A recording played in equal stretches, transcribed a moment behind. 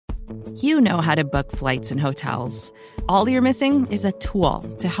You know how to book flights and hotels. All you're missing is a tool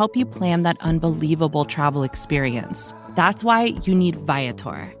to help you plan that unbelievable travel experience. That's why you need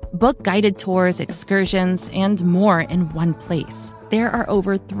Viator. Book guided tours, excursions, and more in one place. There are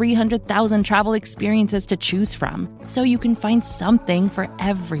over 300,000 travel experiences to choose from, so you can find something for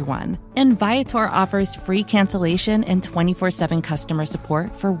everyone. And Viator offers free cancellation and 24/7 customer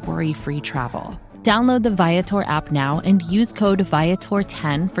support for worry-free travel. Download the Viator app now and use code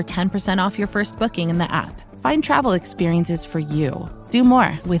Viator10 for 10% off your first booking in the app. Find travel experiences for you. Do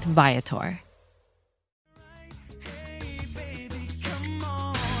more with Viator.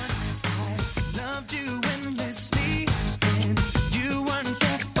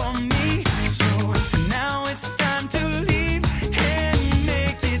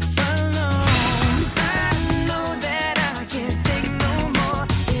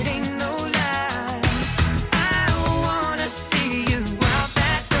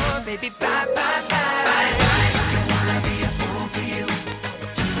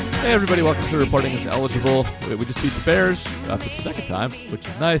 Hey everybody, welcome to Reporting is Eligible. We just beat the Bears for the second time, which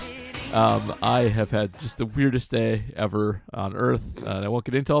is nice. I have had just the weirdest day ever on earth, and I won't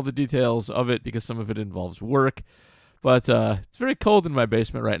get into all the details of it because some of it involves work. But it's very cold in my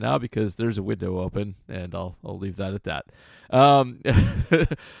basement right now because there's a window open, and I'll leave that at that.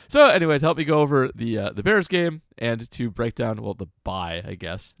 So anyway, to help me go over the Bears game and to break down, the bye, I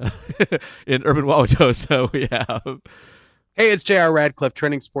guess, in Urban Wauwatosa, we have... Hey, it's J.R. Radcliffe,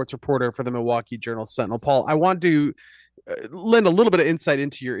 trending sports reporter for the Milwaukee Journal-Sentinel. Paul, I want to lend a little bit of insight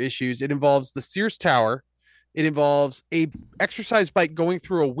into your issues. It involves the Sears Tower. It involves a exercise bike going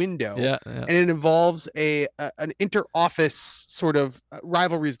through a window. Yeah. And it involves an inter-office sort of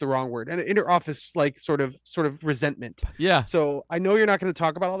rivalry is the wrong word. An inter-office like sort of resentment. Yeah. So I know you're not going to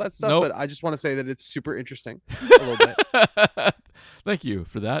talk about all that stuff, Nope. But I just want to say that it's super interesting a little bit. Thank you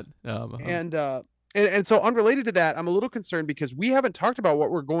for that. And so unrelated to that, I'm a little concerned because we haven't talked about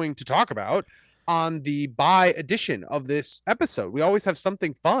what we're going to talk about on the bye edition of this episode. We always have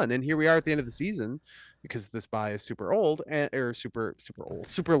something fun, and here we are at the end of the season because this bye is super old or super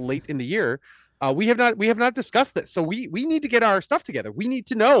late in the year. We have not discussed this, so we need to get our stuff together. We need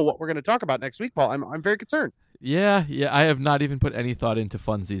to know what we're going to talk about next week, Paul. I'm very concerned. Yeah. I have not even put any thought into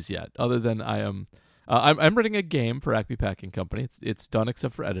funsies yet, other than I am. I'm running a game for Acme Packing Company. It's done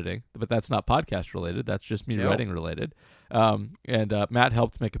except for editing, but that's not podcast related. That's just me writing related. And Matt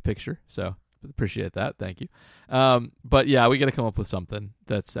helped make a picture, so appreciate that. Thank you. But yeah, we got to come up with something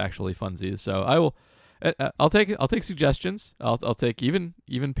that's actually funsies. So I will. I'll take suggestions. I'll take even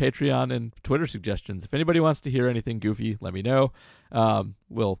Patreon and Twitter suggestions. If anybody wants to hear anything goofy, let me know.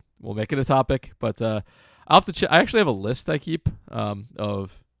 We'll make it a topic. But I'll have to check. I actually have a list I keep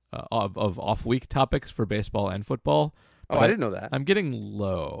of off-week topics for baseball and football. Oh, I didn't know that. I'm getting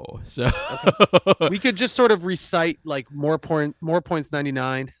low, so okay. We could just sort of recite like more points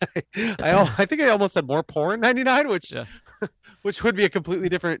 99. I think I almost said more porn 99, which would be a completely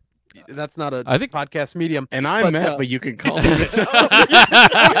different. That's not a podcast medium. And I'm Matt, but you can call me.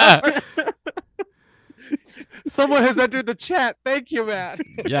 Someone has entered the chat. Thank you, Matt.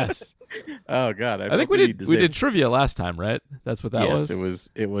 Yes. Oh God, I think we did trivia last time, right? That's what that was. Yes,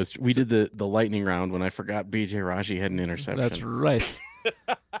 it was. We did the lightning round when I forgot BJ Raji had an interception. That's right.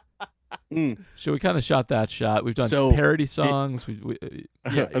 So we kind of shot that shot. We've done parody songs.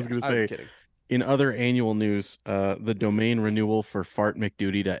 I was going to say, in other annual news, the domain renewal for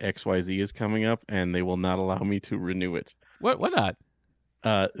fartmcduty.xyz is coming up, and they will not allow me to renew it. What? Why not?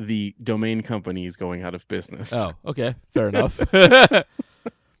 The domain company is going out of business. Oh, okay, fair enough.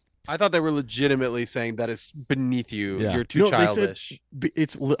 I thought they were legitimately saying that is beneath you. Yeah. You're too childish.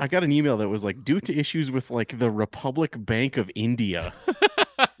 I got an email that was like, due to issues with like the Republic Bank of India.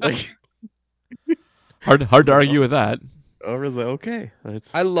 Like, hard to argue with that. I was like, okay.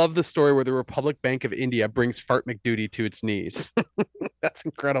 I love the story where the Republic Bank of India brings Fart McDuty to its knees. That's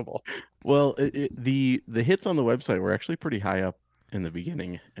incredible. Well, the hits on the website were actually pretty high up in the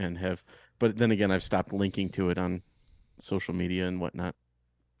beginning but then again, I've stopped linking to it on social media and whatnot.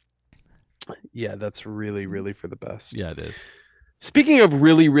 Yeah, that's really, really for the best. Yeah, it is. Speaking of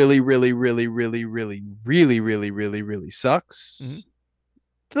really, really, really, really, really, really, really, really, really, really sucks.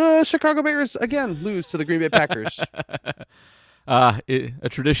 The Chicago Bears again lose to the Green Bay Packers. A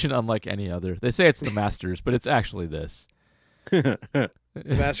tradition unlike any other. They say it's the Masters, but it's actually this. The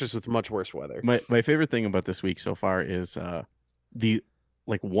Masters with much worse weather. My favorite thing about this week so far is the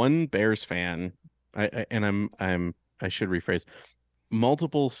one Bears fan. I should rephrase.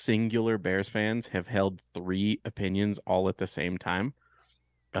 Multiple singular Bears fans have held 3 opinions all at the same time.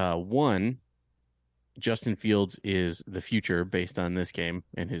 One Justin Fields is the future based on this game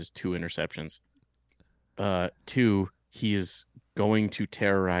and his 2 interceptions. 2, he's going to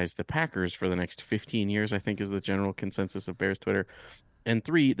terrorize the Packers for the next 15 years, I think is the general consensus of Bears Twitter. And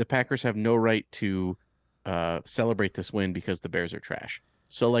 3, the Packers have no right to celebrate this win because the Bears are trash.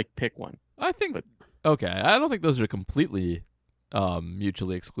 So, like, pick one. I think, okay, I don't think those are completely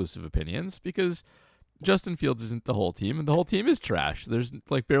mutually exclusive opinions because Justin Fields isn't the whole team, and the whole team is trash. There's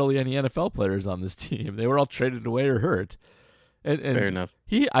like barely any NFL players on this team. They were all traded away or hurt. And Fair enough.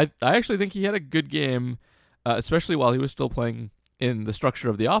 I actually think he had a good game, especially while he was still playing in the structure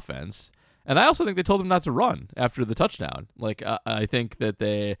of the offense. And I also think they told him not to run after the touchdown. Like, I think that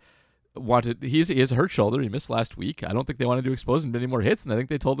they wanted, he has a hurt shoulder. He missed last week. I don't think they wanted to expose him to any more hits, and I think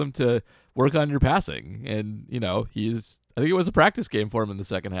they told him to work on your passing. And, I think it was a practice game for him in the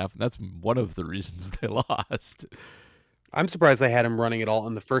second half, and that's one of the reasons they lost. I'm surprised they had him running it all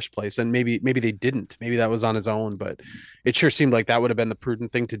in the first place, and maybe they didn't. Maybe that was on his own, but it sure seemed like that would have been the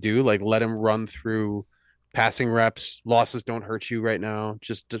prudent thing to do. Like, let him run through passing reps. Losses don't hurt you right now.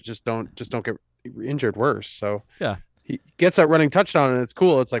 Just don't get injured worse. So yeah, he gets that running touchdown, and it's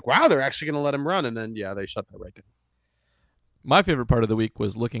cool. It's like, wow, they're actually going to let him run, and then they shut that right down. My favorite part of the week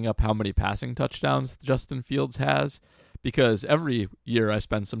was looking up how many passing touchdowns Justin Fields has, because every year I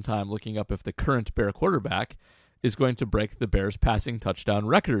spend some time looking up if the current Bear quarterback is going to break the Bears passing touchdown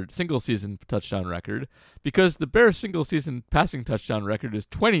record, single season touchdown record, because the Bears single season passing touchdown record is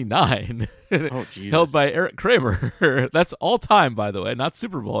 29, held by Eric Kramer. That's all time, by the way, not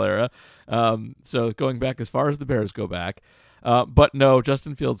Super Bowl era. So going back as far as the Bears go back. But no,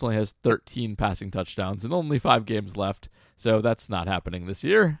 Justin Fields only has 13 passing touchdowns and only 5 games left. So that's not happening this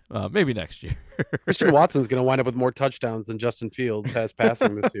year. Maybe next year. Christian Watson's going to wind up with more touchdowns than Justin Fields has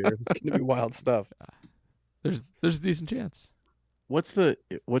passing this year. It's going to be wild stuff. There's a decent chance. What's the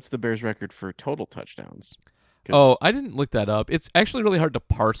Bears record for total touchdowns? Oh, I didn't look that up. It's actually really hard to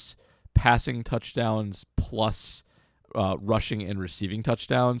parse passing touchdowns plus rushing and receiving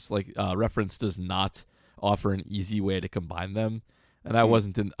touchdowns. Like Reference does not offer an easy way to combine them. And I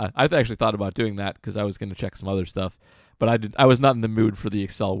wasn't in. I actually thought about doing that because I was going to check some other stuff, but I was not in the mood for the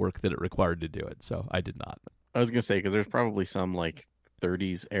Excel work that it required to do it, so I did not. I was going to say because there's probably some like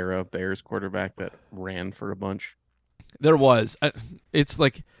 30s era Bears quarterback that ran for a bunch. There was. It's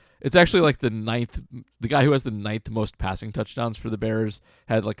actually like the guy who has the 9th most passing touchdowns for the Bears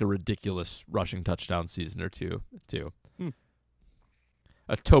had like a ridiculous rushing touchdown season or two too.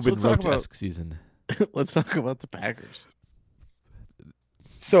 A Tobin Rote-esque season. Let's talk about the Packers.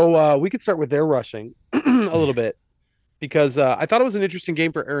 So we could start with their rushing a little bit because I thought it was an interesting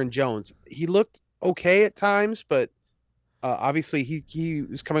game for Aaron Jones. He looked okay at times, but obviously he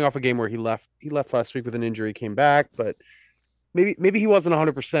was coming off a game where he left last week with an injury, came back, but maybe he wasn't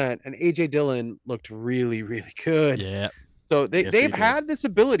 100%. And AJ Dillon looked really, really good. Yeah. So they've had this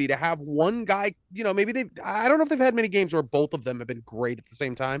ability to have one guy, maybe I don't know if they've had many games where both of them have been great at the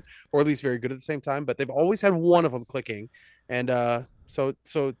same time, or at least very good at the same time, but they've always had one of them clicking. And so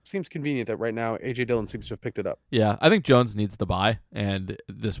it seems convenient that right now AJ Dillon seems to have picked it up. Yeah, I think Jones needs the bye, and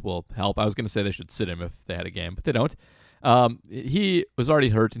this will help. I was going to say they should sit him if they had a game, but they don't. He was already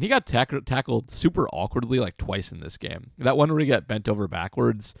hurt, and he got tackled super awkwardly like twice in this game. That one where he got bent over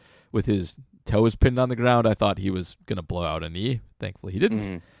backwards with his toes pinned on the ground, I thought he was going to blow out a knee. Thankfully, he didn't.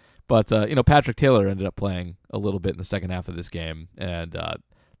 Mm-hmm. But Patrick Taylor ended up playing a little bit in the second half of this game, and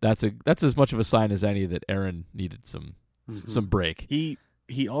that's as much of a sign as any that Aaron needed some break.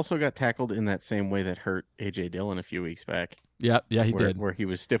 He also got tackled in that same way that hurt AJ Dillon a few weeks back. Yeah, he did. Where he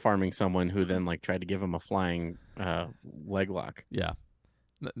was stiff arming someone who then tried to give him a flying leg lock. Yeah,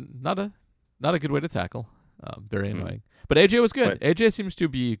 not a good way to tackle. Very annoying. But AJ was good. AJ seems to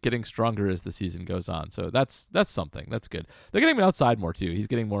be getting stronger as the season goes on, so that's something. That's good. They're getting him outside more too. He's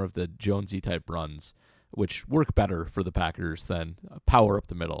getting more of the Jonesy type runs, which work better for the Packers than power up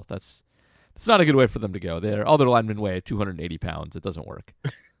the middle. That's not a good way for them to go. All their linemen weigh 280 pounds. It doesn't work.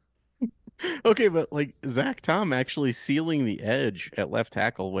 Okay, but Zach Tom actually sealing the edge at left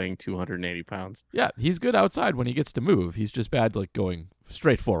tackle weighing 280 pounds. Yeah, he's good outside when he gets to move. He's just bad going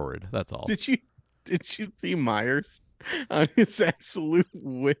straight forward. That's all. Did you see Myers on his absolute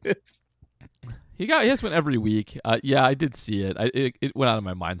width? He has one every week. Yeah, I did see it. It went out of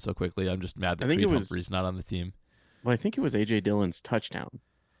my mind so quickly. I'm just mad that Creed Humphrey's not on the team. Well, I think it was AJ Dillon's touchdown.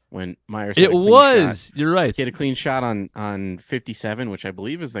 When Myers it was shot. You're right. He had a clean shot on 57, which I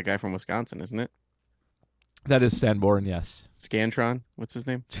believe is the guy from Wisconsin, isn't it? That is Sanborn, yes. Scantron, what's his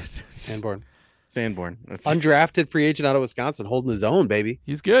name? Sanborn. Undrafted free agent out of Wisconsin, holding his own, baby.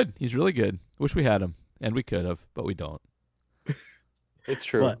 He's good. He's really good. Wish we had him, and we could have, but we don't. It's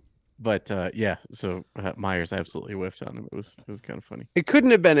true. yeah, so Myers absolutely whiffed on him. It was kind of funny. It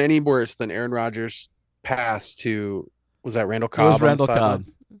couldn't have been any worse than Aaron Rodgers' pass to, was that Randall It was Cobb on the Randall sideline? Cobb.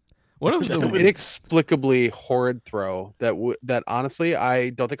 One of Just the an inexplicably horrid throw that honestly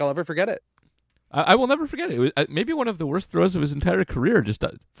I don't think I'll ever forget it. I will never forget it. It was maybe one of the worst throws of his entire career, just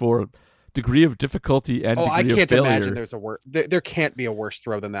for degree of difficulty and I degree can't of failure. imagine there's a worse. There can't be a worse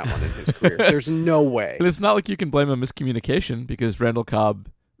throw than that one in his career. There's no way. And it's not like you can blame a miscommunication because Randall Cobb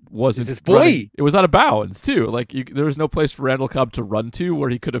wasn't It's his boy. running. It was out of bounds too. Like there was no place for Randall Cobb to run to where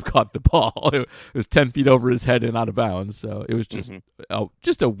he could have caught the ball. It was 10 feet over his head and out of bounds. So it was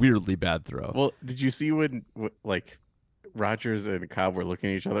just a weirdly bad throw. Well, did you see when like Rodgers and Cobb were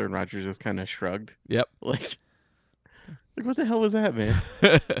looking at each other and Rodgers just kind of shrugged? Yep. Like what the hell was that, man?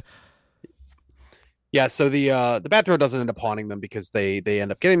 Yeah, so the bad throw doesn't end up haunting them because they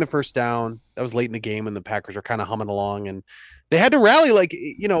end up getting the first down. That was late in the game when the Packers were kind of humming along and they had to rally. Like,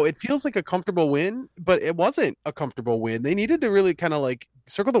 it feels like a comfortable win, but it wasn't a comfortable win. They needed to really kind of like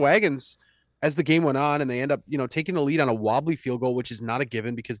circle the wagons as the game went on, and they end up taking the lead on a wobbly field goal, which is not a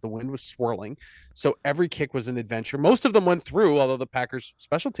given because the wind was swirling. So every kick was an adventure. Most of them went through, although the Packers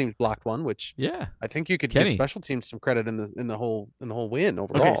special teams blocked one, which I think you could give special teams some credit in the whole win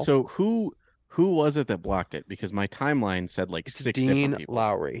overall. Okay, so who was it that blocked it? Because my timeline said like six different people.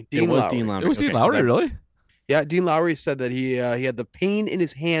 Lowry. Dean Lowry. It was Dean Lowry, really? Yeah, Dean Lowry said that he had the pain in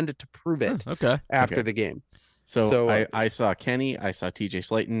his hand to prove it. After the game. So I saw Kenny, I saw TJ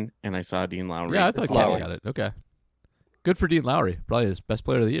Slayton, and I saw Dean Lowry. Yeah, I thought Kenny got it. Okay, good for Dean Lowry. Probably his best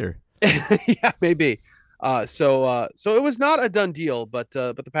player of the year. Yeah, maybe. So it was not a done deal, but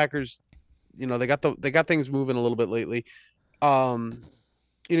the Packers, they got things moving a little bit lately.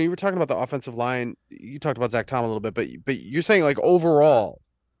 You were talking about the offensive line. You talked about Zach Tom a little bit, but you're saying like overall,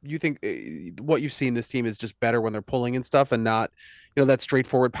 you think what you've seen this team is just better when they're pulling and stuff, and not, that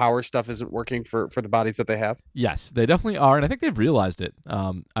straightforward power stuff isn't working for the bodies that they have. Yes, they definitely are, and I think they've realized it.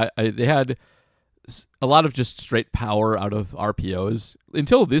 They had a lot of just straight power out of RPOs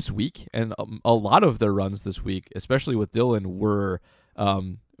until this week, and a lot of their runs this week, especially with Dillon, were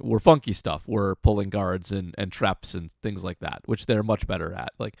funky stuff. Were pulling guards and traps and things like that, which they're much better at.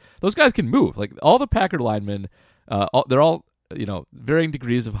 Like those guys can move. Like all the Packer linemen, they're all varying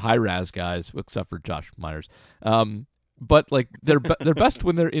degrees of high raz guys, except for Josh Myers. But like they're best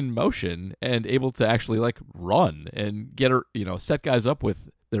when they're in motion and able to actually like run and get set guys up with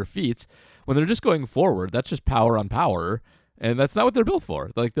their feet. When they're just going forward, that's just power on power, and that's not what they're built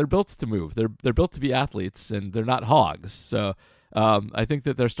for. Like they're built to move. They're built to be athletes, and they're not hogs. So I think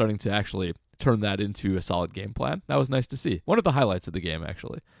that they're starting to actually turn that into a solid game plan. That was nice to see. One of the highlights of the game,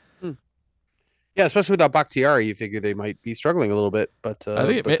 actually. Yeah, especially without Bakhtiari, you figure they might be struggling a little bit. But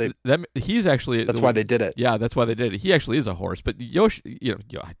I think he's actually that's why they did it. Yeah, that's why they did it. He actually is a horse, but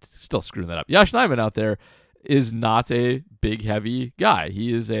still screwing that up. Yosh Nijman out there is not a big, heavy guy.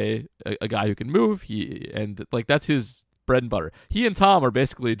 He is a guy who can move. That's his bread and butter. He and Tom are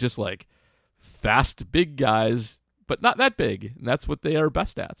basically just like fast, big guys, but not that big, and that's what they are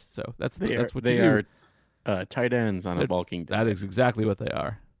best at. So that's what they are. Tight ends on a bulking day. That is exactly what they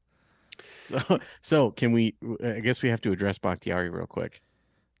are. So can we? I guess we have to address Bakhtiari real quick.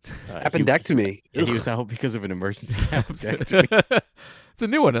 Appendectomy. He was out because of an emergency appendectomy. It's a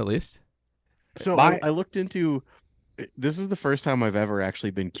new one, at least. So I looked into. This is the first time I've ever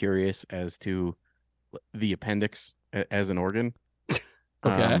actually been curious as to the appendix as an organ.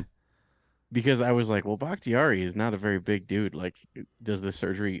 Okay. Because I was like, well, Bakhtiari is not a very big dude. Like, does the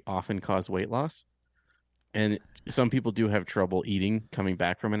surgery often cause weight loss? And some people do have trouble eating coming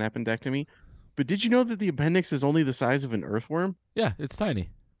back from an appendectomy. But did you know that the appendix is only the size of an earthworm? Yeah, it's tiny.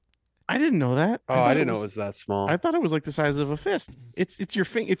 I didn't know that. Oh, I didn't know it was that small. I thought it was like the size of a fist. It's your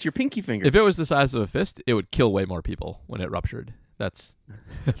pinky finger. If it was the size of a fist, it would kill way more people when it ruptured. That's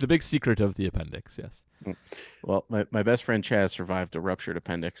the big secret of the appendix, yes. Well, my best friend Chaz survived a ruptured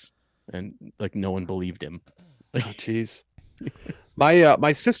appendix, and like no one believed him. Oh, jeez.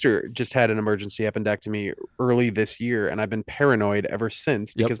 My sister just had an emergency appendectomy early this year, and I've been paranoid ever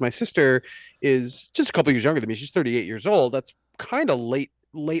since because my sister is just a couple years younger than me. She's 38 years old. That's kind of late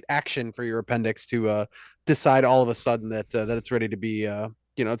action for your appendix to decide all of a sudden that it's ready to be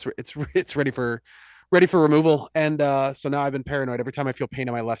it's ready for removal. And so now I've been paranoid. Every time I feel pain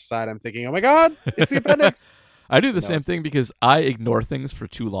on my left side, I'm thinking, oh my God, it's the appendix. I do the same thing because I ignore things for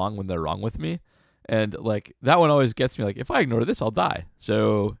too long when they're wrong with me. And like that one always gets me. Like if I ignore this, I'll die.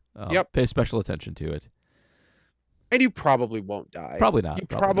 So pay special attention to it. And you probably won't die. Probably not. You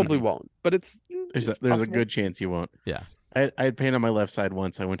probably won't. But there's a good chance you won't. Yeah. I had pain on my left side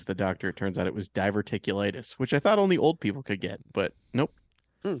once. I went to the doctor. It turns out it was diverticulitis, which I thought only old people could get, but nope.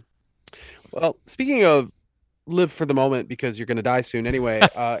 Well, speaking of live for the moment because you're going to die soon anyway.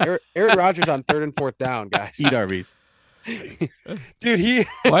 Aaron Rodgers on 3rd and 4th down, guys. Eat Arby's. Dude,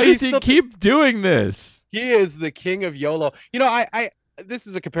 Why does he keep doing this? He is the king of YOLO. You know, I this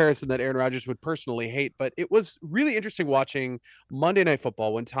is a comparison that Aaron Rodgers would personally hate, but it was really interesting watching Monday Night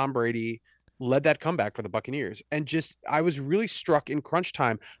Football when Tom Brady led that comeback for the Buccaneers. And just, I was really struck in crunch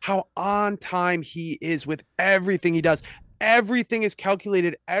time how on time he is with everything he does. Everything is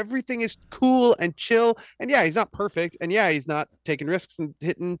calculated. Everything is cool and chill. And yeah, he's not perfect. And yeah, he's not taking risks and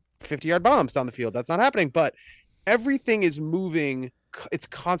hitting 50-yard bombs down the field. That's not happening. But everything is moving. It's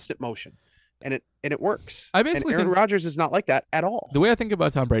constant motion. And it works. I basically and Aaron Rodgers is not like that at all. The way I think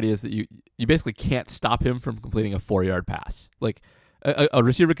about Tom Brady is that you basically can't stop him from completing a 4-yard pass. Like a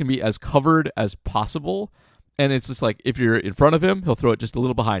receiver can be as covered as possible, and it's just like if you're in front of him, he'll throw it just a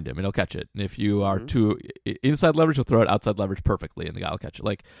little behind him, and he'll catch it. And if you are too inside leverage, he'll throw it outside leverage perfectly, and the guy will catch it.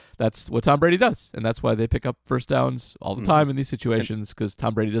 Like that's what Tom Brady does, and that's why they pick up first downs all the time in these situations because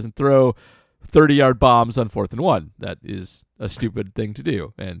Tom Brady doesn't throw 30-yard bombs on 4th and 1. That is a stupid thing to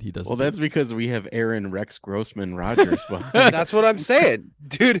do, and he doesn't. Well, that's because we have Aaron Rex Grossman Rodgers. That's what I'm saying,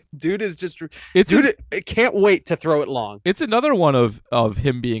 dude. Dude is just it can't wait to throw it long. It's another one of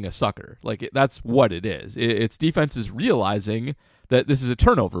him being a sucker. Like that's what it is. It's defenses realizing that this is a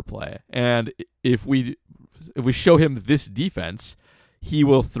turnover play, and if we show him this defense, he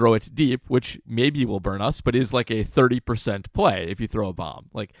will throw it deep, which maybe will burn us, but is like a 30% play if you throw a bomb.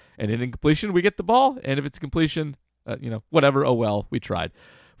 Like, and in incompletion, we get the ball, and if it's completion, whatever. Oh well, we tried.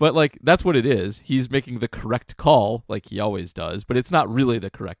 But like that's what it is. He's making the correct call, like he always does, but it's not really the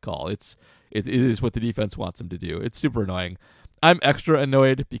correct call. It is what the defense wants him to do. It's super annoying. I'm extra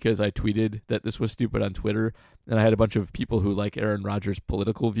annoyed because I tweeted that this was stupid on Twitter, and I had a bunch of people who like Aaron Rodgers'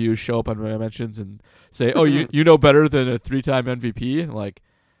 political views show up on my mentions and say, "Oh, you know better than a 3-time MVP." Like,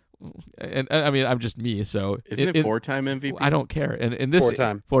 and I mean, I'm just me, so isn't it 4-time MVP? I don't care. And in this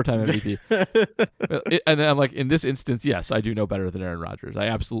 4-time MVP, and I'm like, in this instance, yes, I do know better than Aaron Rodgers. I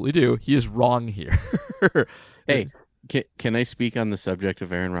absolutely do. He is wrong here. Hey. Can I speak on the subject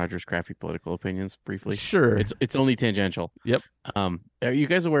of Aaron Rodgers' crappy political opinions briefly? Sure. It's only tangential. Yep. Are you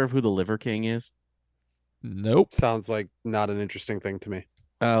guys aware of who the Liver King is? Nope. Sounds like not an interesting thing to me.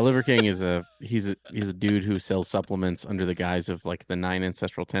 Liver King is he's a dude who sells supplements under the guise of like the 9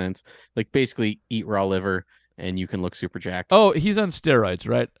 ancestral tenets. Like basically eat raw liver and you can look super jacked. Oh, he's on steroids,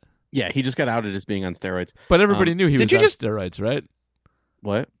 right? Yeah, he just got outed as being on steroids. But everybody knew he was on steroids, right?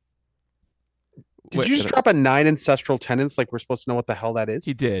 What? Did you just drop a 9 ancestral tenets? Like we're supposed to know what the hell that is?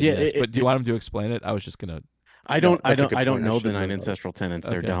 He did. Yeah. Yes. But do you want him to explain it? I was just gonna. I don't know the 9 ancestral tenets.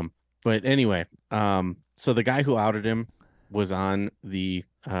 They're dumb. But anyway, so the guy who outed him was on the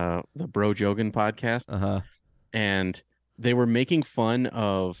Bro Jogan podcast, and they were making fun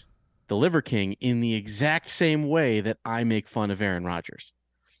of the Liver King in the exact same way that I make fun of Aaron Rodgers.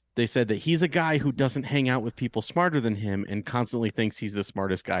 They said that he's a guy who doesn't hang out with people smarter than him and constantly thinks he's the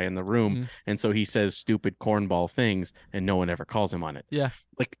smartest guy in the room. And so he says stupid cornball things and no one ever calls him on it. Yeah.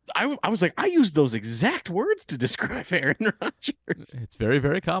 Like I was like, I used those exact words to describe Aaron Rodgers. It's very,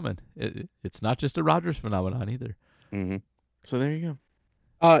 very common. It's not just a Rodgers phenomenon either. Mm-hmm. So there you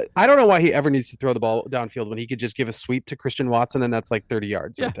go. I don't know why he ever needs to throw the ball downfield when he could just give a sweep to Christian Watson and that's like 30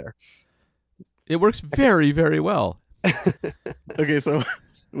 yards right there. It works very, very well. Okay, so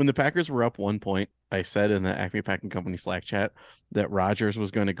when the Packers were up 1 point, I said in the Acme Packing Company Slack chat that Rodgers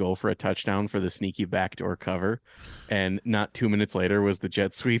was going to go for a touchdown for the sneaky backdoor cover, and not 2 minutes later was the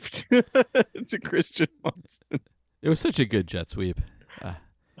jet sweep to Christian Watson. It was such a good jet sweep.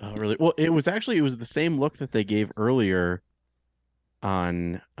 Oh, really? Well, it was the same look that they gave earlier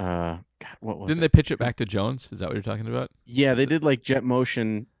on what was Didn't it? they pitch it back to Jones? Is that what you're talking about? Yeah, they did like jet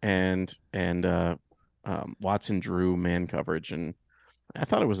motion and Watson drew man coverage, and I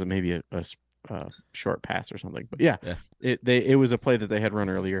thought it was maybe a short pass or something. But yeah. It was a play that they had run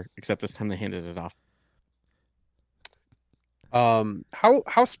earlier, except this time they handed it off.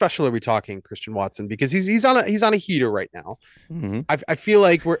 How special are we talking, Christian Watson? Because he's on a heater right now. Mm-hmm. I feel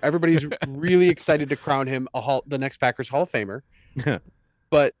like everybody's really excited to crown him the next Packers Hall of Famer.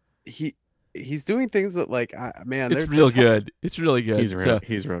 But he's doing things that it's real good. It's really good. He's real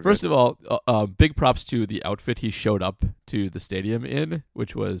good. First of all, big props to the outfit he showed up to the stadium in,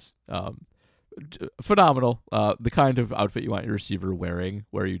 which was phenomenal. The kind of outfit you want your receiver wearing,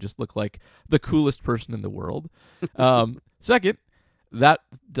 where you just look like the coolest person in the world. Second, that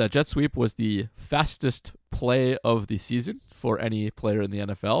jet sweep was the fastest play of the season for any player in the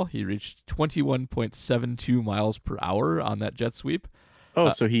NFL. He reached 21.72 miles per hour on that jet sweep. Oh,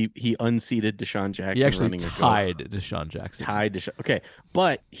 so he unseated Deshaun Jackson. He actually running tied Deshaun Jackson. Tied Deshaun. Okay,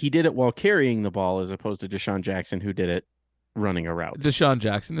 but he did it while carrying the ball, as opposed to Deshaun Jackson, who did it running a route. Deshaun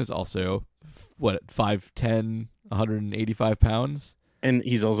Jackson is also 5'10", 185 pounds, and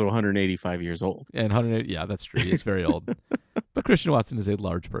he's also 185 years old. And 180, yeah, that's true. He's very old. But Christian Watson is a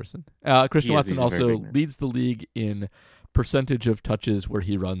large person. Christian Watson also leads the league in percentage of touches where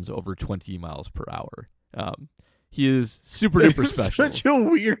he runs over 20 miles per hour. He is super duper special. Such a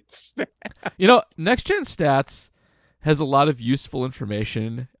weird stat. Next Gen Stats has a lot of useful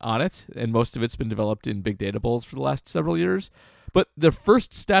information on it, and most of it's been developed in big data bowls for the last several years. But the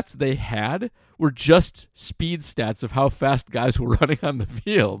first stats they had were just speed stats of how fast guys were running on the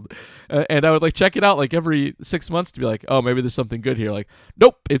field. And I would check it out every 6 months to be like, oh, maybe there's something good here.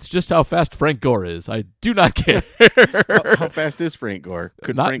 Nope, it's just how fast Frank Gore is. I do not care. How fast is Frank Gore?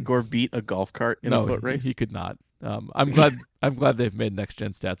 Could Frank Gore beat a golf cart in a foot race? He could not. I'm glad they've made next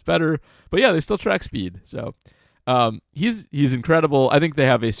gen stats better. But yeah, they still track speed. So he's incredible. I think they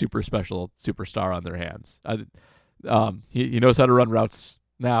have a super special superstar on their hands. He knows how to run routes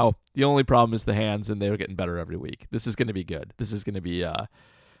now. The only problem is the hands, and they're getting better every week. This is going to be good. This is going to be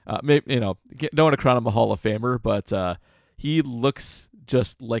maybe, don't want to crown him a Hall of Famer, but he looks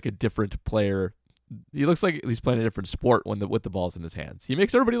just like a different player. He looks like he's playing a different sport with the balls in his hands. He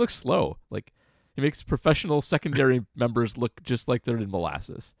makes everybody look slow. He makes professional secondary members look just like they're in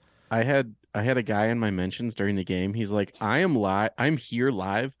molasses. I had a guy in my mentions during the game. He's like, I'm here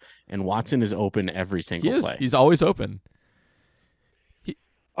live, and Watson is open every single play. He's always open.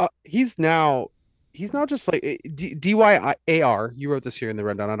 He's now just like DYAR. You wrote this here in the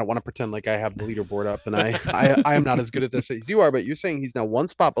rundown. I don't want to pretend like I have the leaderboard up, and I am not as good at this as you are. But you're saying he's now one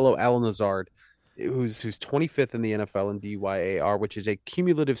spot below Allen Lazard, who's 25th in the NFL in DYAR, which is a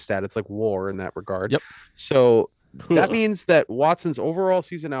cumulative stat. It's like WAR in that regard. Yep. So that means that Watson's overall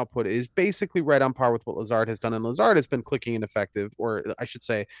season output is basically right on par with what Lazard has done. And Lazard has been clicking and effective, or I should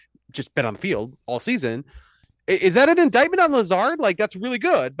say, just been on the field all season. Is that an indictment on Lazard? That's really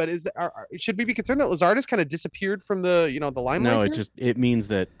good, but should we be concerned that Lazard has kind of disappeared from the limelight? No, it means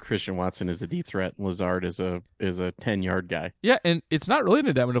that Christian Watson is a deep threat and Lazard is a 10-yard guy. Yeah, and it's not really an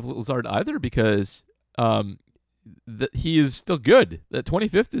indictment of Lazard either, because he is still good. That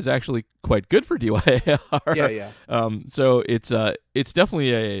 25th is actually quite good for DYAR. Yeah. So it's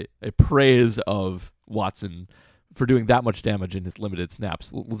definitely a praise of Watson for doing that much damage in his limited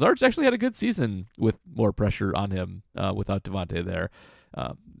snaps. Lazard's actually had a good season with more pressure on him without Devontae there.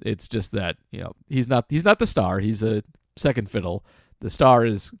 It's just that he's not the star. He's a second fiddle. The star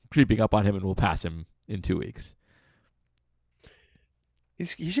is creeping up on him and will pass him in 2 weeks. He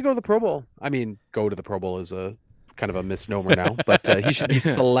should go to the Pro Bowl. I mean, go to the Pro Bowl is a kind of a misnomer now, but he should be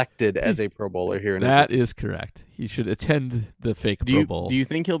selected as a Pro Bowler here. That is correct. He should attend the fake Pro Bowl. Do you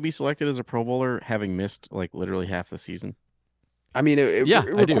think he'll be selected as a Pro Bowler having missed literally half the season? I mean, it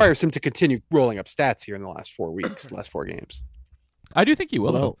requires him to continue rolling up stats here in the last 4 weeks, last 4 games. I do think he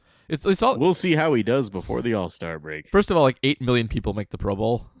will. Well, it's all. We'll see how he does before the All-Star break. First of all, 8 million people make the Pro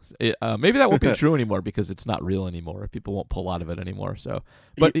Bowl. Maybe that won't be true anymore because it's not real anymore. People won't pull out of it anymore. So,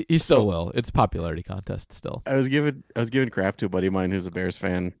 but he still will. It's a popularity contest still. I was giving crap to a buddy of mine who's a Bears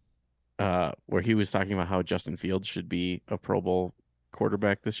fan, where he was talking about how Justin Fields should be a Pro Bowl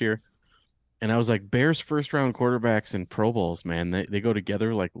quarterback this year. And I was like, Bears first-round quarterbacks and Pro Bowls, man, they go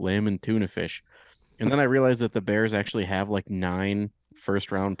together like lamb and tuna fish. And then I realized that the Bears actually have 9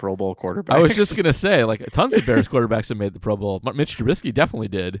 first-round Pro Bowl quarterbacks. I was just going to say, tons of Bears quarterbacks have made the Pro Bowl. Mitch Trubisky definitely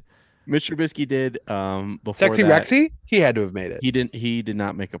did. Mitch Trubisky did. Before Sexy that, Rexy? He had to have made it. He did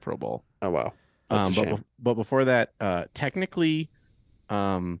not make a Pro Bowl. Oh, wow. That's a shame. But before that, technically,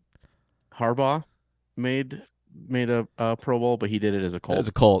 Harbaugh made a Pro Bowl, but he did it as a Colt. As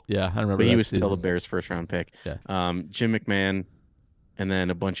a Colt, yeah. I remember But that he was season. still the Bears' first-round pick. Yeah. Jim McMahon, and then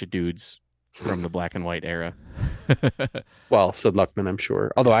a bunch of dudes from the black and white era. Well, Sid Luckman, I'm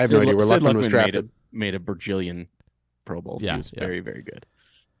sure. Although I have no idea where Luckman was drafted. Made a bajillion Pro Bowls. Yeah, he was very, very good.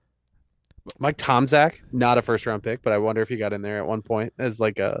 Mike Tomczak, not a first-round pick, but I wonder if he got in there at one point as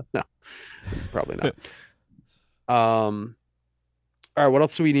no, probably not. All right, what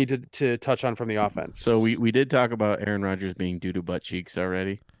else do we need to touch on from the offense? So we did talk about Aaron Rodgers being due to butt cheeks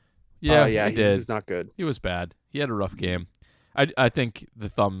already. Yeah, he did. He was not good. He was bad. He had a rough game. I think the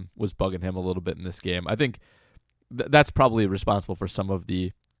thumb was bugging him a little bit in this game. I think that's probably responsible for some of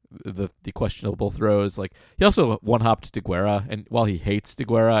the questionable throws. He also one-hopped DeGuara, and while he hates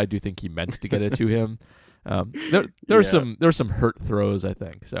DeGuara, I do think he meant to get it to him. There were some hurt throws, I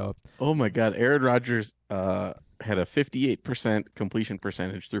think. So. Oh my God, Aaron Rodgers had a 58% completion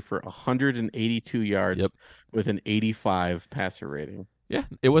percentage, threw for 182 yards with an 85 passer rating. Yeah,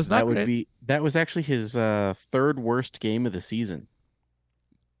 it was not great. That was actually his third worst game of the season.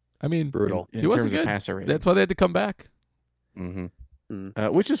 I mean, brutal. In he wasn't terms of good. passer rating. That's why they had to come back.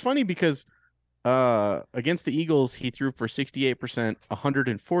 Which is funny because against the Eagles, he threw for 68%,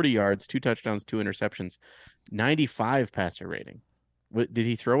 140 yards, 2 touchdowns, 2 interceptions, 95 passer rating. Did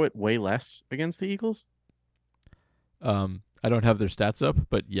he throw it way less against the Eagles? I don't have their stats up,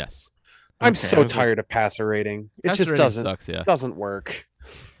 but yes. I'm so tired of passer rating. It just doesn't sucks, yeah. doesn't work.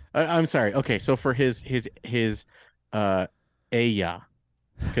 I'm sorry. Okay, so for his AYA,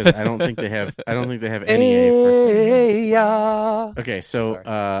 because I don't think they have any A for. Okay,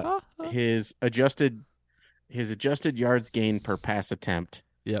 so his adjusted yards gained per pass attempt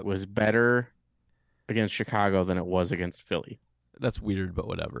was better against Chicago than it was against Philly. That's weird, but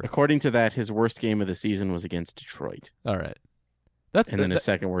whatever. According to that, his worst game of the season was against Detroit. All right. Then his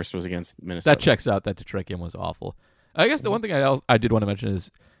second worst was against Minnesota. That checks out. That Detroit game was awful. I guess the one thing I did want to mention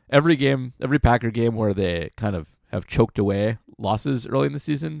is every Packer game where they kind of have choked away losses early in the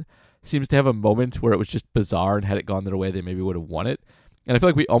season seems to have a moment where it was just bizarre, and had it gone their way, they maybe would have won it. And I feel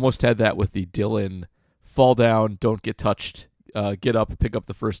like we almost had that with the Dillon fall down, don't get touched, get up, pick up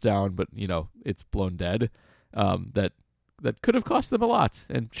the first down, but it's blown dead. That could have cost them a lot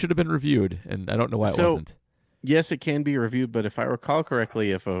and should have been reviewed, and I don't know why it wasn't. Yes, it can be reviewed, but if I recall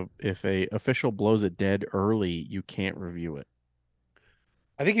correctly, if a official blows it dead early, you can't review it.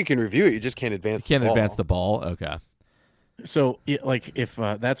 I think you can review it. You just can't advance. Advance the ball. Okay. So, if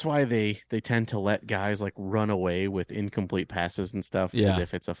that's why they tend to let guys like run away with incomplete passes and stuff, as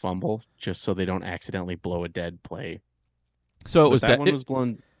if it's a fumble, just so they don't accidentally blow a dead play. So that one was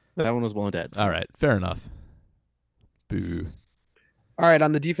blown. That one was blown dead. So. All right, fair enough. Boo. All right,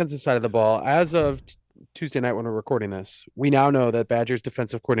 on the defensive side of the ball, as of Tuesday night when we're recording this, we now know that Badgers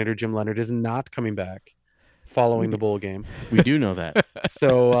defensive coordinator Jim Leonhard is not coming back following the bowl game. We do know that.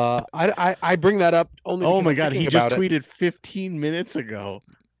 So I bring that up only. Oh my God, he just tweeted 15 minutes ago.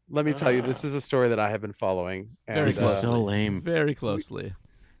 Let me tell you, this is a story that I have been following. Very closely. So lame. Very closely.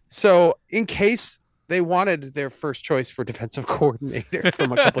 So in case they wanted their first choice for defensive coordinator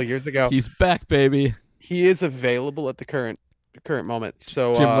from a couple years ago, he's back, baby. He is available at the current moment.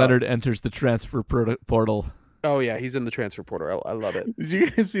 So Jim Leonhard enters the transfer portal. Oh yeah, he's in the transfer portal. I love it. Did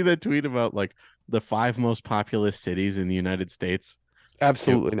you guys see that tweet about like the 5 most populous cities in the United States?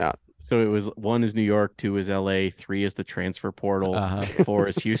 Absolutely not. So it was 1 is New York, 2 is LA, 3 is the transfer portal, 4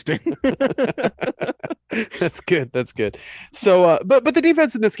 is Houston. That's good. That's good. So, but the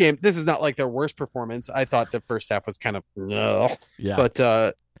defense in this game, this is not like their worst performance. I thought the first half was kind of yeah. But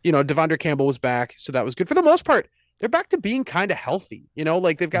Devondre Campbell was back, so that was good for the most part. They're back to being kind of healthy.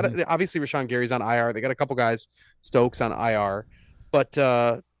 Like they've got obviously Rashawn Gary's on IR. They got a couple guys, Stokes on IR, but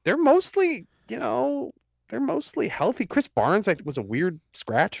they're mostly healthy. Chris Barnes, I think, was a weird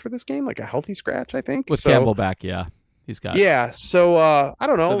scratch for this game, like a healthy scratch, I think. With Campbell back, yeah, he's got. Yeah, so I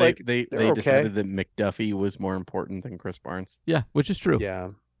don't know. So they decided that McDuffie was more important than Chris Barnes. Yeah, which is true. Yeah,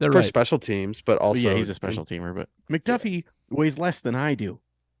 they're for right. special teams, but also he's a special teamer. But McDuffie weighs less than I do,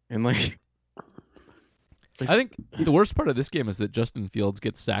 and like. I think the worst part of this game is that Justin Fields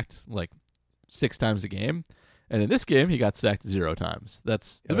gets sacked like 6 times a game, and in this game he got sacked 0 times.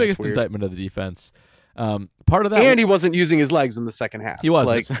 That's the biggest indictment of the defense. Part of that, and he wasn't using his legs in the second half. He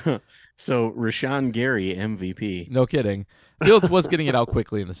was so Rashawn Gary MVP. No kidding. Fields was getting it out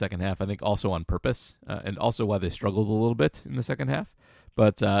quickly in the second half. I think also on purpose, and also why they struggled a little bit in the second half.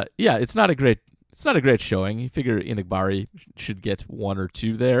 But it's not a great showing. You figure Enigbari should get 1 or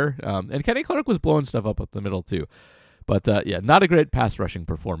 2 there. And Kenny Clark was blowing stuff up the middle too. But not a great pass rushing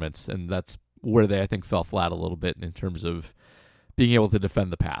performance. And that's where they, I think, fell flat a little bit in terms of being able to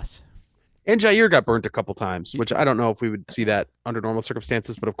defend the pass. And Jair got burnt a couple times, which I don't know if we would see that under normal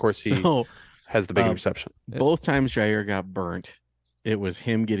circumstances, but of course he has the big interception. Both times Jair got burnt, it was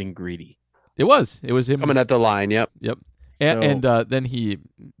him getting greedy. It was him coming at the line. Yep. And then he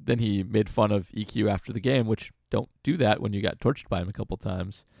made fun of EQ after the game, which don't do that when you got torched by him a couple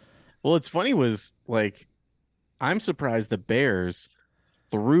times. Well, it's funny was like, I'm surprised the Bears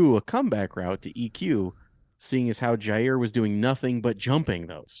threw a comeback route to EQ, seeing as how Jair was doing nothing but jumping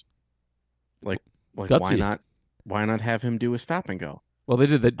those. Like Gutsy. why not have him do a stop and go? Well, they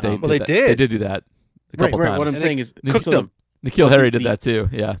did. They did. They did do that a couple times. What I'm saying is cooked them. N'Keal Harry did that too.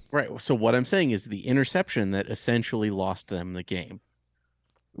 Yeah. Right. So what I'm saying is the interception that essentially lost them the game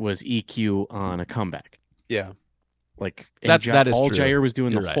was EQ on a comeback. Yeah. Like that is all true. Jair was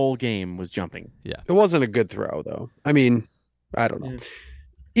doing You're the right. whole game was jumping. Yeah. It wasn't a good throw though. I mean, I don't know.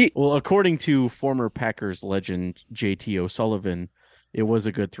 Well, according to former Packers legend JT O'Sullivan, it was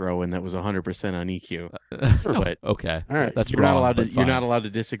a good throw, and that was 100% on EQ. But okay, all right, that's you're wrong, not allowed to. but You're fine. not allowed to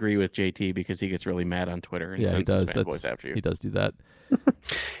disagree with JT because he gets really mad on Twitter and Yeah, he sends does. his fan boys after you. He does do that.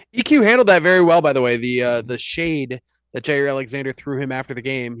 EQ handled that very well, by the way. The shade that Jair Alexander threw him after the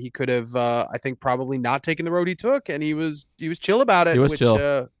game, he could have, I think, probably not taken the road he took, and he was chill about it. He was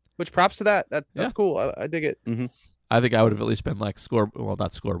chill. Which props to that. That's cool. I dig it. Mm-hmm. I think I would have at least been like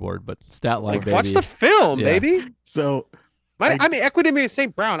not scoreboard, but stat line. Like, baby. watch the film, Yeah. baby. So I mean, Equinemius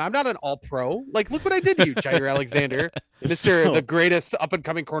St. Brown. I'm not an all-pro. Like, look what I did to you, Jair Alexander, the greatest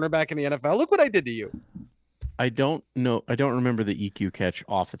up-and-coming cornerback in the NFL. Look what I did to you. I don't know. I don't remember the EQ catch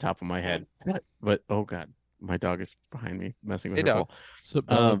off the top of my head, but oh god, my dog is behind me messing with Hey, her dog.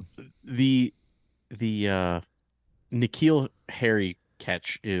 ball. The N'Keal Harry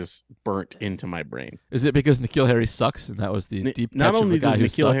catch is burnt into my brain. Is it because N'Keal Harry sucks and that was the deep Not catch only of the guy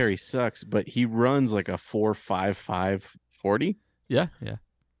does who N'Keal sucks? Harry sucks, but he runs like a 4.55 40. Yeah.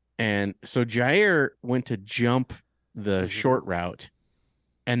 And so Jair went to jump the short route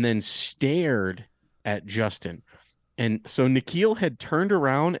and then stared at Justin. And so N'Keal had turned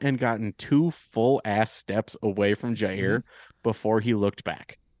around and gotten 2 full ass steps away from Jair before he looked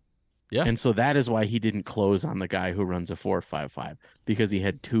back. Yeah. And so that is why he didn't close on the guy who runs a 4.55, because he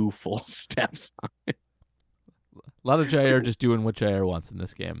had 2 full steps on it. A lot of Jair just doing what Jair wants in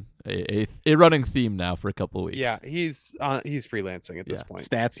this game. A running theme now for a couple of weeks. Yeah, he's freelancing at this point.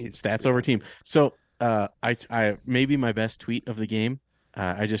 Stats over team. So I maybe my best tweet of the game.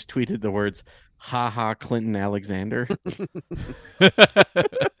 I just tweeted the words "Ha ha Clinton Alexander."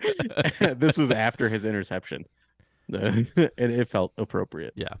 This was after his interception, and it felt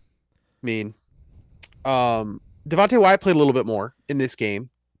appropriate. Yeah. Mean. Devontae Wyatt played a little bit more in this game,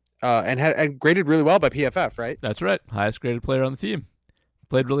 and graded really well by PFF, right? That's right. Highest graded player on the team.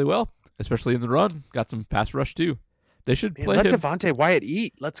 Played really well, especially in the run. Got some pass rush too. They should play let him. Devontae Wyatt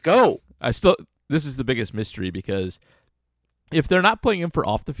eat. Let's go. This is the biggest mystery, because if they're not playing him for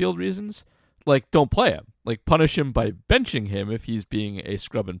off the field reasons, like, don't play him. Like, punish him by benching him if he's being a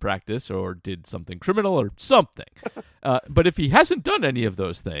scrub in practice or did something criminal or something. But if he hasn't done any of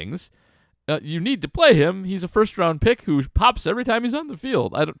those things, you need to play him. He's a first-round pick who pops every time he's on the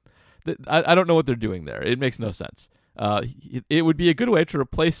field. I don't know what they're doing there. It makes no sense. It would be a good way to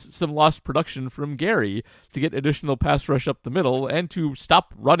replace some lost production from Gary to get additional pass rush up the middle and to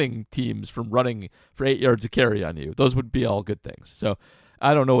stop running teams from running for 8 yards a carry on you. Those would be all good things. So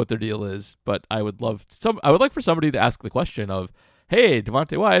I don't know what their deal is, but I would like for somebody to ask the question of, hey,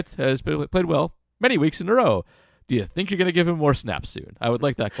 Devontae Wyatt has played well many weeks in a row. Do you think you're going to give him more snaps soon? I would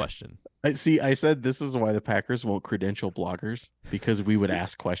like that question. I said this is why the Packers won't credential bloggers, because we would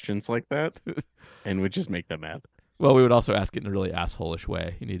ask questions like that and would just make them mad. Well, we would also ask it in a really asshole-ish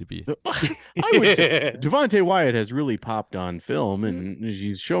way. You need to be... I would say Devontae Wyatt has really popped on film, and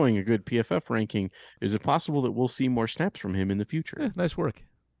he's showing a good PFF ranking. Is it possible that we'll see more snaps from him in the future? Nice work.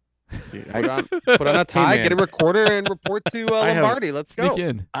 See, Put on a tie, get a recorder, and report to Lombardi. Let's go. Sneak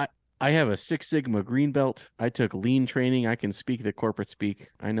in. I have a 6 Sigma green belt. I took lean training. I can speak the corporate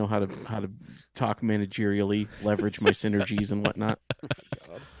speak. I know how to talk managerially, leverage my synergies and whatnot.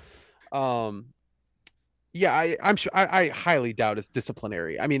 Yeah, I'm sure. I highly doubt it's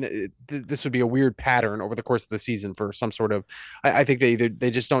disciplinary. I mean, this would be a weird pattern over the course of the season for some sort of. I think they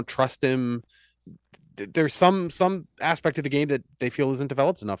just don't trust him. There's some aspect of the game that they feel isn't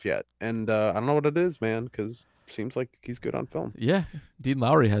developed enough yet, and I don't know what it is, man. Because it seems like he's good on film. Yeah, Dean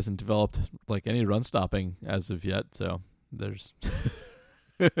Lowry hasn't developed like any run stopping as of yet, so there's.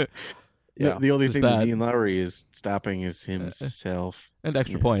 Yeah, the only Just thing that. that Dean Lowry is stopping is himself. And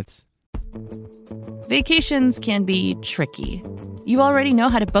extra Yeah. points. Vacations can be tricky. You already know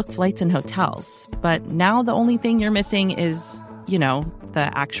how to book flights and hotels, but now the only thing you're missing is,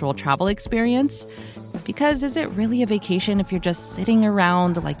 the actual travel experience. Because is it really a vacation if you're just sitting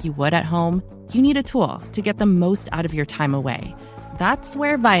around like you would at home? You need a tool to get the most out of your time away. That's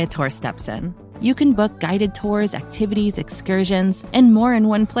where Viator steps in. You can book guided tours, activities, excursions, and more in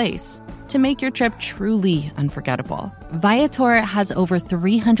one place to make your trip truly unforgettable. Viator has over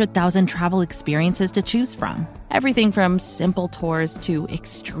 300,000 travel experiences to choose from. Everything from simple tours to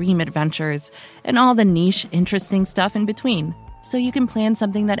extreme adventures and all the niche, interesting stuff in between. So you can plan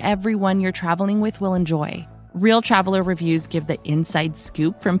something that everyone you're traveling with will enjoy. Real traveler reviews give the inside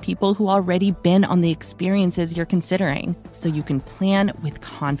scoop from people who already been on the experiences you're considering, so you can plan with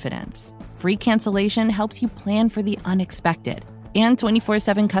confidence. Free cancellation helps you plan for the unexpected. And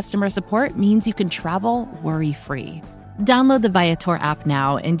 24/7 customer support means you can travel worry-free. Download the Viator app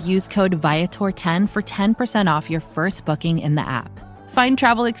now and use code Viator10 for 10% off your first booking in the app. Find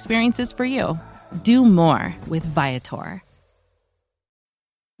travel experiences for you. Do more with Viator.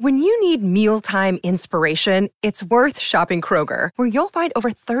 When you need mealtime inspiration, it's worth shopping Kroger, where you'll find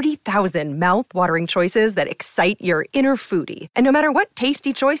over 30,000 mouth-watering choices that excite your inner foodie. And no matter what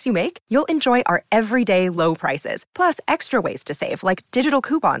tasty choice you make, you'll enjoy our everyday low prices, plus extra ways to save, like digital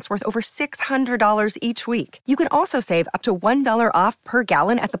coupons worth over $600 each week. You can also save up to $1 off per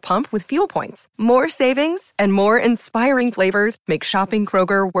gallon at the pump with fuel points. More savings and more inspiring flavors make shopping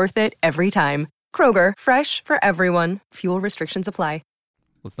Kroger worth it every time. Kroger, fresh for everyone. Fuel restrictions apply.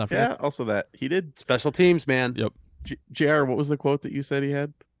 Let's not forget. Yeah, also that he did. Special teams, man. Yep. JR, what was the quote that you said he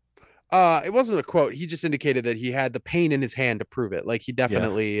had? It wasn't a quote. He just indicated that he had the pain in his hand to prove it. Like he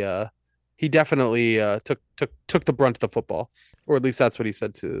definitely took the brunt of the football, or at least that's what he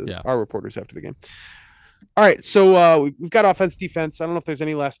said to our reporters after the game. All right, so we've got offense, defense. I don't know if there's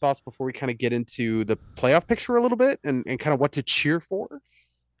any last thoughts before we kind of get into the playoff picture a little bit and kind of what to cheer for.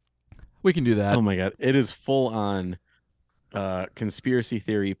 We can do that. Oh my God, it is full on conspiracy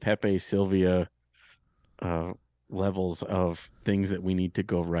theory, Pepe Sylvia levels of things that we need to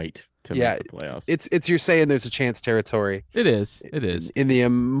go right to make the playoffs. It's you're saying there's a chance territory. It is in the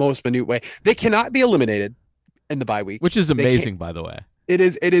most minute way. They cannot be eliminated in the bye week, which is amazing, by the way. It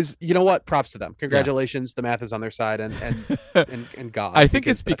is. You know what? Props to them. Congratulations. The math is on their side, and God. I think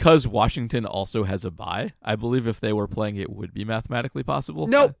it's because Washington also has a bye. I believe if they were playing, it would be mathematically possible.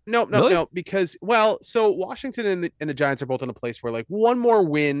 No. Really? Because so Washington and the Giants are both in a place where like one more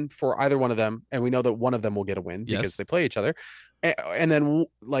win for either one of them, and we know that one of them will get a win because they play each other, and then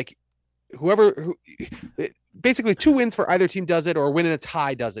like basically 2 wins for either team does it, or a win and a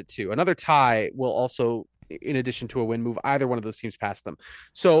tie does it too. Another tie will also, in addition to a win, move either one of those teams past them.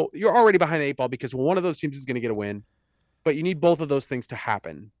 So you're already behind the 8 ball because one of those teams is going to get a win, but you need both of those things to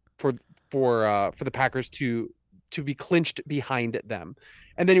happen for the Packers to be clinched behind them.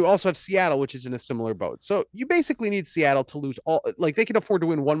 And then you also have Seattle, which is in a similar boat. So you basically need Seattle to lose all, like they can afford to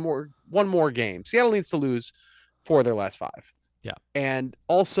win one more game. Seattle needs to lose 4 of their last 5. Yeah. And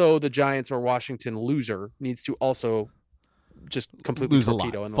also the Giants or Washington loser needs to also just completely lose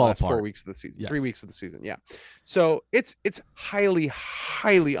torpedo in the fall last apart. 4 weeks of the season, Yes. 3 weeks of the season. Yeah. So it's highly,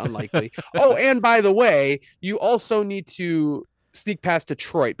 highly unlikely. Oh, and by the way, you also need to sneak past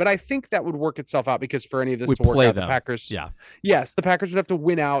Detroit, but I think that would work itself out because for any of this to work out, the Packers, yes, the Packers would have to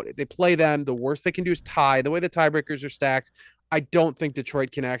win out. They play them. The worst they can do is tie. The way the tiebreakers are stacked, I don't think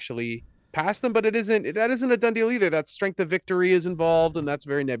Detroit can actually pass them, but that isn't a done deal either. That strength of victory is involved, and that's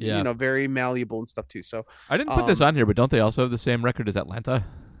very very malleable and stuff too. So I didn't put this on here, but don't they also have the same record as Atlanta?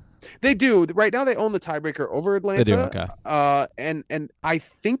 They do. Right now they own the tiebreaker over Atlanta. They do, okay. And I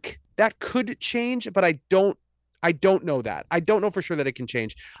think that could change, but I don't know that. I don't know for sure that it can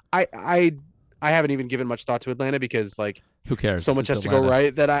change. I haven't even given much thought to Atlanta because like who cares? So much It's has Atlanta. to go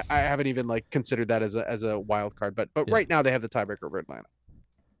right that I haven't even like considered that as a wild card. But right now they have the tiebreaker over Atlanta.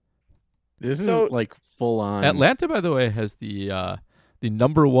 This is like full on. Atlanta, by the way, has the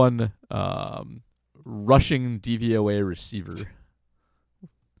number 1 rushing DVOA receiver.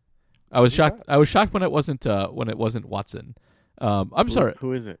 I was shocked. I was shocked when it wasn't Watson. Sorry.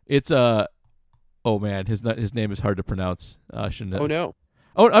 Who is it? It's oh man, his name is hard to pronounce. Oh no.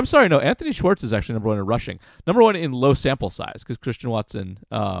 Oh, I'm sorry. No, Anthony Schwartz is actually number 1 in rushing. Number 1 in low sample size because Christian Watson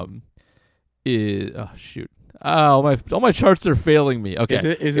is. Oh shoot. Oh, all my charts are failing me. Okay,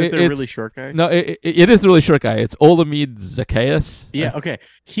 is it the really short guy? No, it is the really short guy. It's Olamide Zacchaeus. Yeah, okay.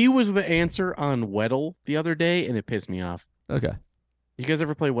 He was the answer on Weddle the other day, and it pissed me off. Okay. You guys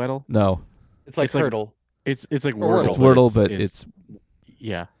ever play Weddle? No. It's like Hurdle. It's like Wordle. Wordle. It's Wordle, but it's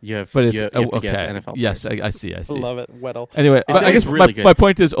yeah. You have but it's you have to okay. guess NFL. Yes, players. I see. I love it. Weddle. Anyway, I guess really good. my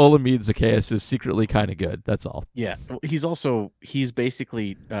point is Olamide Zacchaeus is secretly kind of good. That's all. Yeah, he's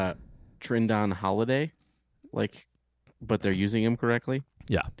basically Trindon Holiday, like, but they're using him correctly.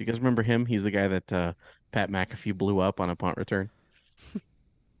 Yeah. Do you guys remember him? He's the guy that Pat McAfee blew up on a punt return.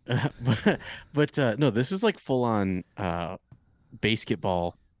 But no, this is like full on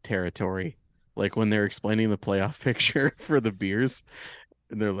basketball territory. Like when they're explaining the playoff picture for the Bears,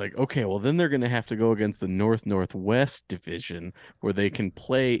 and they're like, okay, well then they're going to have to go against the Northwest division where they can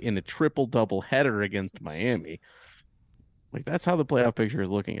play in a triple double header against Miami. Like that's how the playoff picture is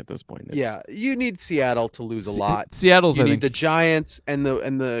looking at this point. Yeah, you need Seattle to lose a lot. Seattle's. You I need think the Giants and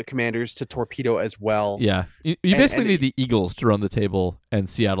the Commanders to torpedo as well. Yeah, you basically need the Eagles to run the table and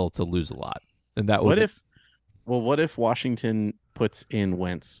Seattle to lose a lot, and that would. What if Washington puts in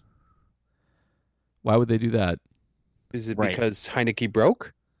Wentz? Why would they do that? Is it because Heineke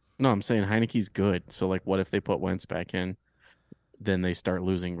broke? No, I'm saying Heineke's good. So like, what if they put Wentz back in? Then they start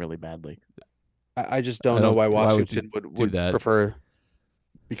losing really badly. I just don't know why Washington would would that? prefer.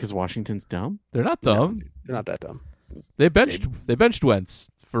 Because Washington's dumb? They're not dumb. They're not that dumb. They benched Wentz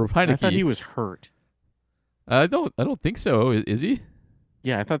for Heineke. I thought he was hurt. I don't think so. Is he?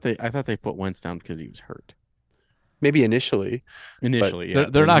 Yeah, I thought they put Wentz down because he was hurt. Maybe initially. Initially, yeah.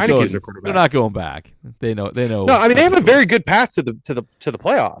 They're not Heineke's going. their quarterback. They're not going back. They know. No, I mean they have a very good path to the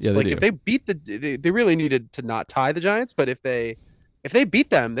playoffs. Yeah, they like do. if they beat they really needed to not tie the Giants, but if they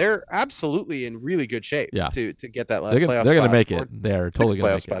beat them, they're absolutely in really good shape. Yeah. To get that last They're playoff. going to spot, make or it. They're sixth totally going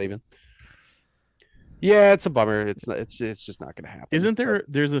to playoff make spot it. even. Yeah, it's a bummer. It's just not going to happen. Isn't there?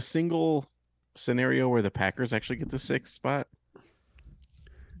 There's a single scenario where the Packers actually get the 6th spot.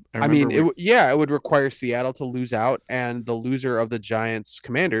 I mean, it would require Seattle to lose out and the loser of the Giants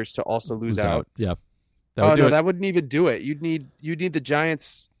Commanders to also lose out. Yeah. That wouldn't even do it. You'd need the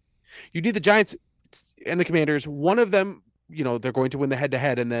Giants. You'd need the Giants and the Commanders. One of them, they're going to win the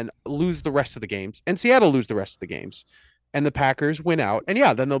head-to-head and then lose the rest of the games. And Seattle lose the rest of the games. And the Packers win out. And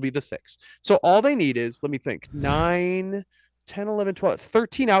then they'll be the 6. So all they need is, let me think, 9, 10, 11, 12,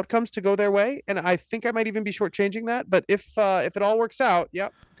 13 outcomes to go their way. And I think I might even be shortchanging that. But if it all works out,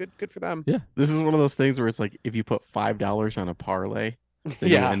 good for them. Yeah. This is one of those things where it's like if you put $5 on a parlay, then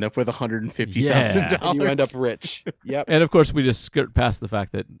you end up with $150,000. And you end up rich. Yep. And of course, we just skirt past the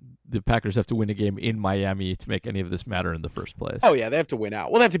fact that the Packers have to win a game in Miami to make any of this matter in the first place. Oh yeah, they have to win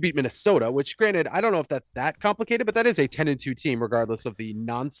out. Well, they have to beat Minnesota, which, granted, I don't know if that's that complicated, but that is a 10-2 team, regardless of the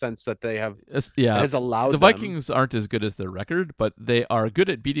nonsense that they have. Has allowed the them. Vikings aren't as good as their record, but they are good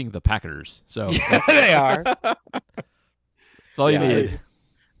at beating the Packers. So they are. That's all you need.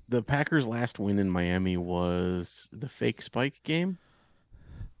 The Packers' last win in Miami was the fake spike game.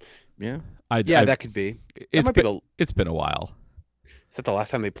 Yeah. That could be. It's been a while. Is that the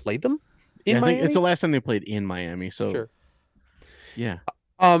last time they played them I Miami? think it's the last time they played in Miami. So, Sure. Yeah.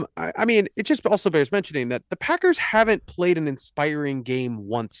 I mean, it just also bears mentioning that the Packers haven't played an inspiring game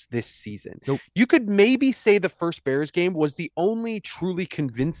once this season. Nope. You could maybe say the first Bears game was the only truly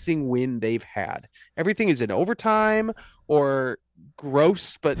convincing win they've had. Everything is in overtime or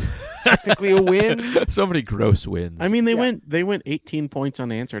gross, but technically a win. So many gross wins. I mean, they went 18 points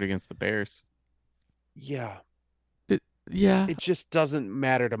unanswered against the Bears. Yeah. Yeah, It just doesn't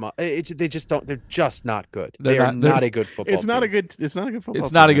matter to much. They just don't. They're just not good. They're not a good football. It's not team. a good. It's not a good football.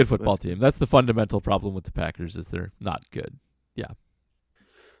 it's not a team. good football team. That's the fundamental problem with the Packers is they're not good. Yeah.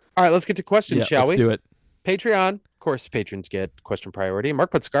 All right, let's get to questions, shall let's we? do it. Patreon. Of course, patrons get question priority.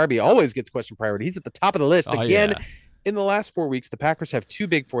 Mark Putscarby always gets question priority. He's at the top of the list again. Yeah. In the last 4 weeks, the Packers have 2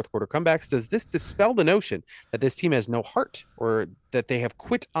 big fourth quarter comebacks. Does this dispel the notion that this team has no heart or that they have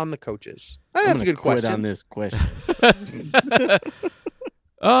quit on the coaches? That's a good question. On this question.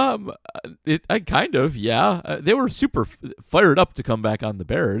 I kind of, they were super fired up to come back on the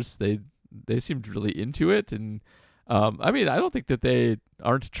Bears. They seemed really into it, and I mean, I don't think that they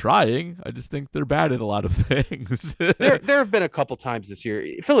aren't trying. I just think they're bad at a lot of things. there have been a couple times this year.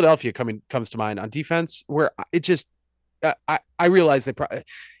 Philadelphia comes to mind on defense where it just I realize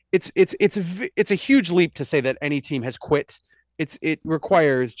it's a huge leap to say that any team has quit. It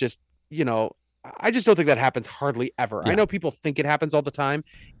requires just I just don't think that happens hardly ever. Yeah. I know people think it happens all the time.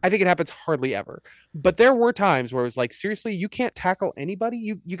 I think it happens hardly ever. But there were times where it was like, seriously, you can't tackle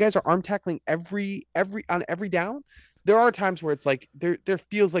anybody. You guys are arm tackling every down. There are times where it's like there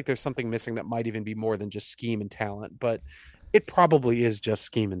feels like there's something missing that might even be more than just scheme and talent, but it probably is just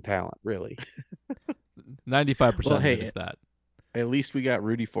scheme and talent, really. 95% hey, is that. At least we got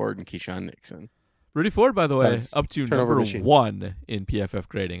Rudy Ford and Keyshawn Nixon. Rudy Ford, by the way, up to turnover number machines. 1 in PFF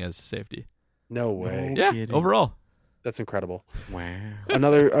grading as a safety. No way. Yeah, kidding. overall. That's incredible. Wow.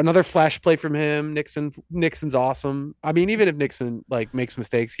 Another flash play from him. Nixon's awesome. I mean, even if Nixon makes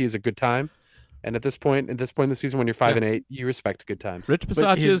mistakes, he has a good time. And at this point in the season, when you're 5-8, you respect good times. Rich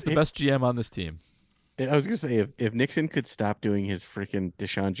Bisaccia is the best GM on this team. I was gonna say if Nixon could stop doing his freaking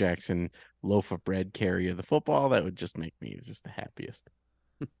Deshaun Jackson loaf of bread carry of the football, that would just make me just the happiest.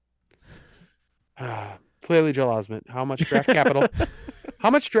 Clearly, Joel Osment. How much draft capital? How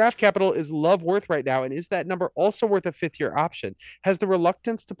much draft capital is Love worth right now? And is that number also worth a 5th-year option? Has the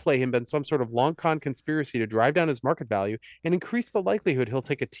reluctance to play him been some sort of long con conspiracy to drive down his market value and increase the likelihood he'll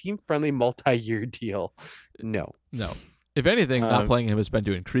take a team-friendly multi-year deal? No. If anything, not playing him has been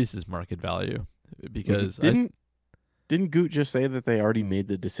to increase his market value because Didn't Goot just say that they already made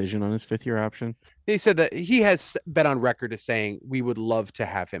the decision on his 5th-year option? He said that he has been on record as saying we would love to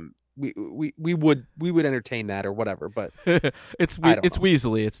have him. We would entertain that or whatever, but it's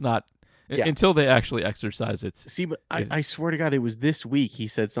Weasley. It's not until they actually exercise it. See, but I swear to God, it was this week. He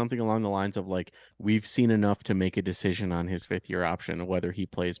said something along the lines of we've seen enough to make a decision on his 5th-year option, whether he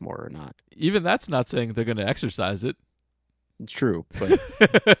plays more or not. Even that's not saying they're going to exercise it. True, but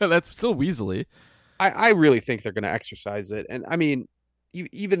that's still Weasley. I really think they're going to exercise it. And I mean,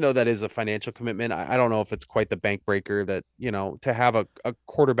 even though that is a financial commitment, I don't know if it's quite the bank breaker that, to have a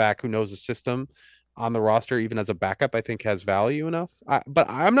quarterback who knows the system on the roster, even as a backup, I think has value enough. But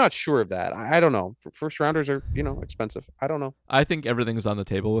I'm not sure of that. I don't know. First rounders are, expensive. I don't know. I think everything's on the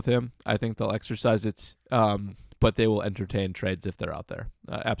table with him. I think they'll exercise it, but they will entertain trades if they're out there.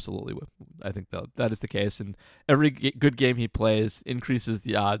 Absolutely. I think that is the case. And every good game he plays increases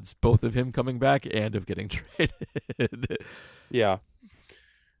the odds both of him coming back and of getting traded. Yeah.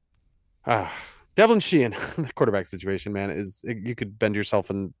 Devlin Sheehan, the quarterback situation, man, you could bend yourself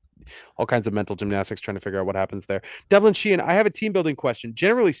in all kinds of mental gymnastics trying to figure out what happens there. Devlin Sheehan, I have a team building question.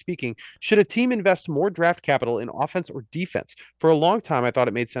 Generally speaking, should a team invest more draft capital in offense or defense? For a long time, I thought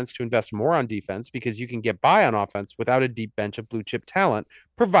it made sense to invest more on defense because you can get by on offense without a deep bench of blue chip talent,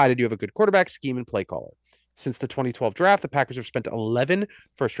 provided you have a good quarterback, scheme, and play caller. Since the 2012 draft, the Packers have spent 11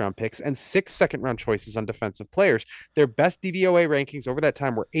 first-round picks and 6 second-round choices on defensive players. Their best DVOA rankings over that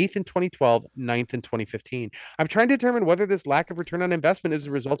time were 8th in 2012, 9th in 2015. I'm trying to determine whether this lack of return on investment is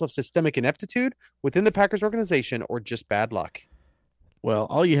a result of systemic ineptitude within the Packers organization or just bad luck. Well,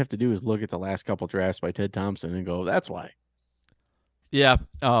 all you have to do is look at the last couple drafts by Ted Thompson and go, that's why. Yeah,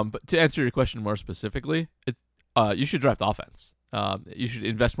 but to answer your question more specifically, you should draft offense. You should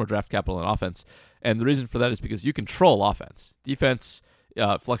invest more draft capital in offense. And the reason for that is because you control offense. Defense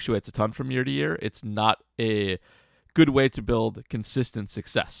fluctuates a ton from year to year. It's not a good way to build consistent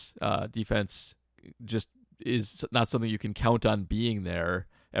success. Defense just is not something you can count on being there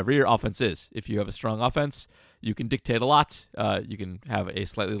every year. Offense is. If you have a strong offense, you can dictate a lot. You can have a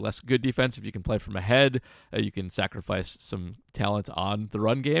slightly less good defense if you can play from ahead. You can sacrifice some talent on the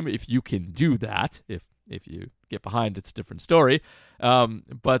run game if you can do that. If you get behind, it's a different story.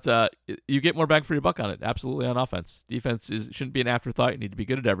 But you get more bang for your buck on it, absolutely, on offense. Defense shouldn't be an afterthought. You need to be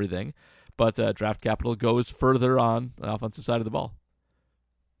good at everything. But draft capital goes further on the offensive side of the ball.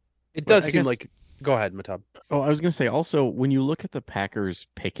 It does seem like... Go ahead, Matab. Oh, I was going to say, also, when you look at the Packers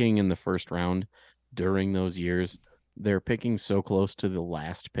picking in the first round during those years, they're picking so close to the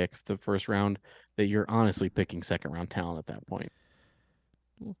last pick of the first round that you're honestly picking second-round talent at that point.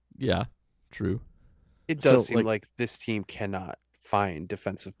 Yeah, true. It does seem like this team cannot find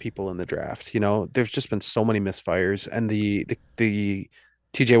defensive people in the draft. There's just been so many misfires, and the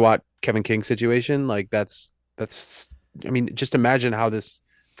TJ Watt, Kevin King situation, like that's. I mean, just imagine how this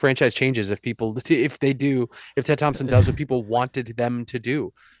franchise changes if Ted Thompson does what people wanted them to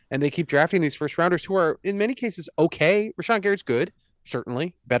do, and they keep drafting these first rounders who are in many cases okay. Rashawn Garrett's good,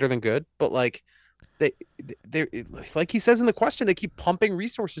 certainly better than good, but like. They like he says in the question, they keep pumping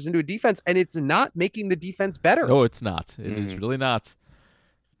resources into a defense, and it's not making the defense better. No, it's not. It is really not.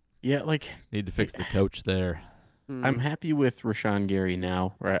 Yeah, like need to fix the coach there. I'm happy with Rashawn Gary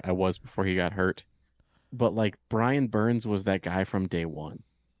now, or I was before he got hurt. But like Brian Burns was that guy from day one.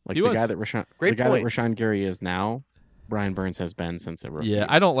 Like guy that Rashawn Gary is now, Brian Burns has been since ever. Yeah,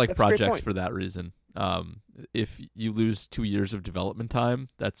 I don't like projects for that reason. If you lose 2 years of development time,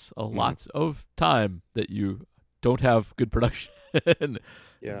 that's a lot of time that you don't have good production.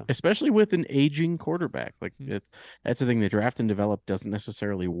 Yeah, especially with an aging quarterback. Like that's the thing. The draft and develop doesn't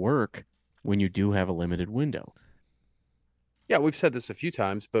necessarily work when you do have a limited window. Yeah, we've said this a few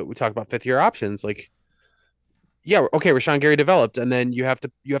times, but we talk about fifth year options. Like, yeah, okay, Rashawn Gary developed, and then you have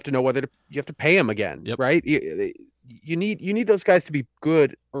to know whether you have to pay him again, right? You need those guys to be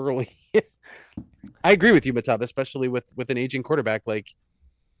good early. I agree with you, Matab, especially with an aging quarterback. Like,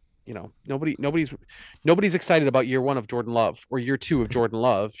 nobody's excited about year one of Jordan Love or year two of Jordan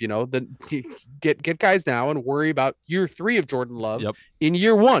Love. Then get guys now and worry about year three of Jordan Love in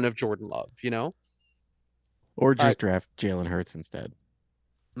year one of Jordan Love. Or just draft Jalen Hurts instead.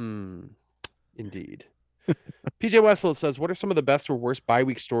 Indeed. PJ Wessel says, what are some of the best or worst bye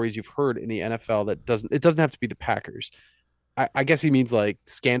week stories you've heard in the NFL it doesn't have to be the Packers? I guess he means like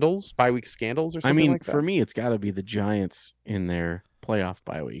scandals, bye week scandals or something. I mean, like that. For me, it's got to be the Giants in their playoff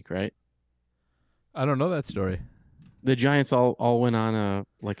bye week, right? I don't know that story. The Giants all went on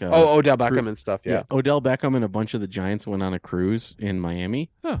Odell Beckham and stuff. Yeah, Odell Beckham and a bunch of the Giants went on a cruise in Miami,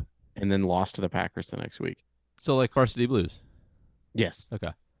 and then lost to the Packers the next week. So like Varsity Blues. Yes.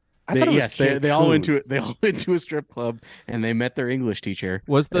 Okay. They all went to a strip club and they met their English teacher.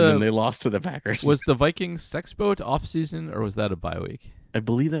 And then they lost to the Packers. Was the Vikings sex boat off season or was that a bye week? I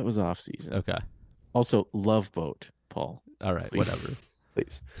believe that was off season. Okay. Also, Love Boat, Paul. All right, please. Whatever.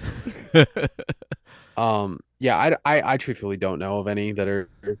 Please. Yeah, I truthfully don't know of any that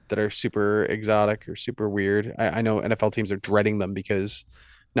are super exotic or super weird. I know NFL teams are dreading them because.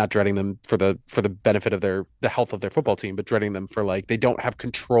 Not dreading them for the benefit of the health of their football team, but dreading them for like they don't have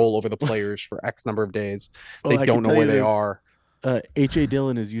control over the players for X number of days. They don't know where they are. H.A.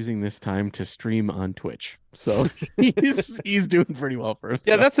 Dillon is using this time to stream on Twitch. So he's doing pretty well for himself.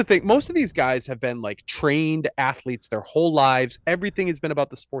 Yeah, that's the thing. Most of these guys have been like trained athletes their whole lives. Everything has been about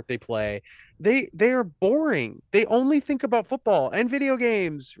the sport they play. They are boring. They only think about football and video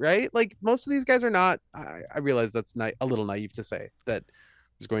games, right? Like most of these guys are not. I realize that's a little naive to say that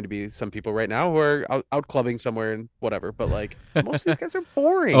there's going to be some people right now who are out clubbing somewhere and whatever. But like most of these guys are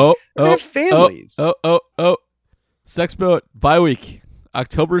boring. They have families. Sex Boat bye week.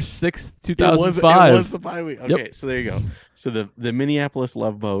 October 6th, 2005. It was the bye week. Okay, Yep. So there you go. So the Minneapolis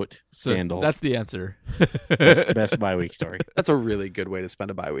Love Boat scandal. So that's the answer. best bye week story. That's a really good way to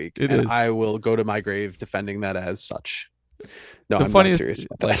spend a bye week. It and is. I will go to my grave defending that as such. No, The I'm not funniest, serious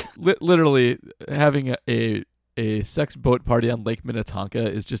about that. literally having a sex boat party on Lake Minnetonka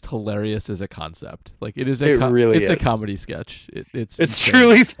is just hilarious as a concept. Like it is It really it's a is. comedy sketch. It's insane.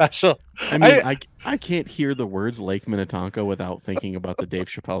 truly special. I mean, I can't hear the words Lake Minnetonka without thinking about the Dave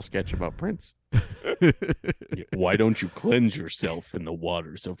Chappelle sketch about Prince. Why don't you cleanse yourself in the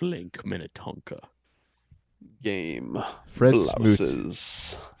waters of Lake Minnetonka? Game. Fred Smoot,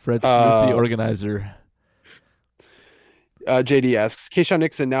 Blouses. Fred Smoot, the organizer. JD asks, Keyshawn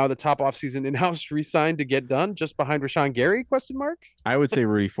Nixon now the top offseason in-house re-signed to get done just behind Rashawn Gary? ? I would say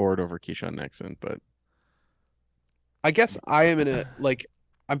Rudy Ford over Keyshawn Nixon, but I guess I am in a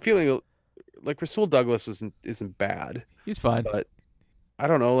I'm feeling like Rasul Douglas isn't bad, He's fine. but I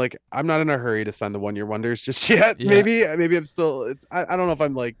don't know. Like I'm not in a hurry to sign the 1 year wonders just yet. Yeah. Maybe I'm still. I don't know if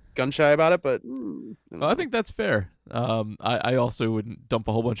I'm like gun shy about it, but Well, I think that's fair. I also wouldn't dump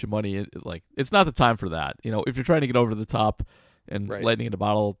a whole bunch of money. Like it's not the time for that. You know, if you're trying to get over the top and Right. lightning in a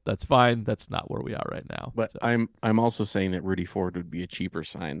bottle, that's fine. That's not where we are right now. but So, I'm also saying that Rudy Ford would be a cheaper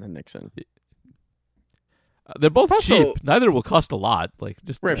sign than Nixon. they're both Also- cheap. Neither will cost a lot. Like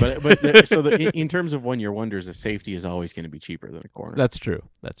just Right, so in terms of 1 year wonders, a safety is always going to be cheaper than a corner. That's true.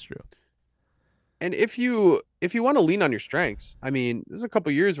 That's true. And if you want to lean on your strengths, I mean, this is a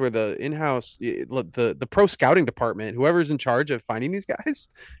couple years where the in-house, the pro scouting department, whoever's in charge of finding these guys,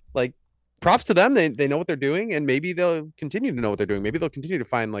 like props to them. They know what they're doing, and maybe they'll continue to know what they're doing. Maybe they'll continue to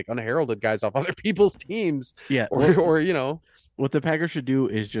find like unheralded guys off other people's teams, yeah. or What the Packers should do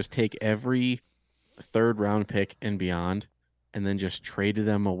is just take every third round pick and beyond, and then just trade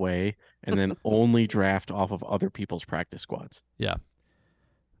them away, and then only draft off of other people's practice squads.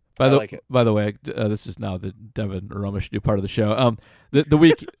 By I the like it. by the way, this is now the Devin Aroma should do part of the show. The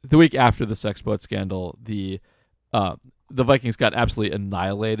week after the sex boat scandal, the Vikings got absolutely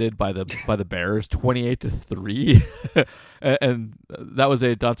annihilated by the Bears, 28-3, and that was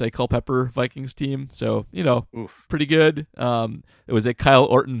a Dante Culpepper Vikings team. So Oof. pretty good. It was a Kyle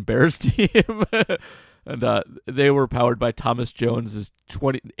Orton Bears team. And they were powered by Thomas Jones's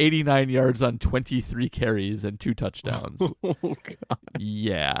 89 yards on 23 carries and 2 touchdowns. Oh, God.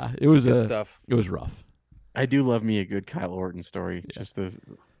 Yeah, it was good stuff. It was rough. I do love me a good Kyle Orton story. Yeah. Just the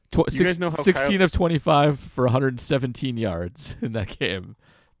You guys know how 16 of 25 for 117 yards in that game.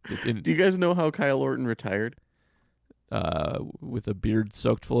 Do you guys know how Kyle Orton retired? With a beard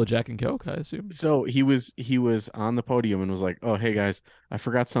soaked full of Jack and Coke, I assume. So he was on the podium and was like, "Oh, hey guys, I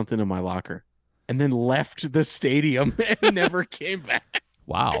forgot something in my locker," and then left the stadium and never came back.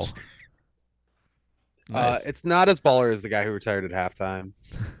 Wow. Nice. It's not as baller as the guy who retired at halftime.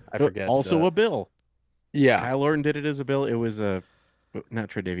 I forget. Also a Bill. yeah, Kyle Orton did it as a Bill. It was not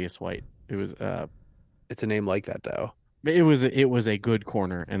Tre'Davious White. It was it's a name like that though. it was a good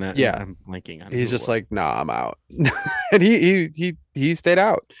corner, and Yeah. I'm blanking on. He's who it just was. like, nah, I'm out, and he stayed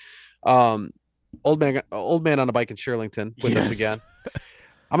out. Old man on a bike in Shirlington with us Yes. again.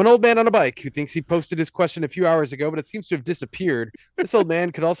 I'm an old man on a bike who thinks he posted his question a few hours ago, but it seems to have disappeared. This old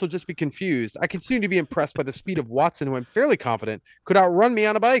man could also just be confused. I continue to be impressed by the speed of Watson, who I'm fairly confident could outrun me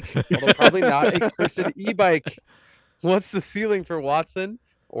on a bike, although probably not a cursed e-bike. What's the ceiling for Watson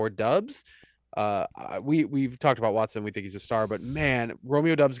or Dubs? We've talked about Watson. We think he's a star, but man,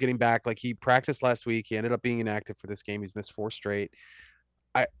 Romeo Dubs getting back. Like he practiced last week. He ended up being inactive for this game. He's missed 4 straight.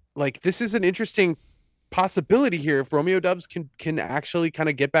 This is an interesting possibility here. If Romeo Dubs can actually kind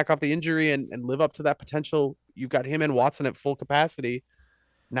of get back off the injury and live up to that potential, you've got him and Watson at full capacity.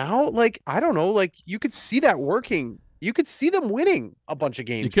 Now, like, I don't know, like you could see that working. You could see them winning a bunch of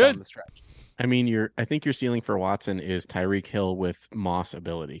games down the stretch. I mean, I think your ceiling for Watson is Tyreek Hill with Moss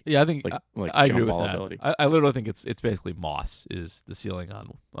ability. Yeah, I think Like I jump agree with ball that. ability. I literally think it's basically Moss is the ceiling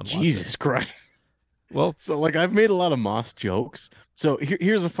on Watson. Jesus Christ. Well, So, like, I've made a lot of Moss jokes. So,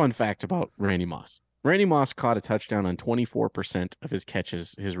 here's a fun fact about Randy Moss. Randy Moss caught a touchdown on 24% of his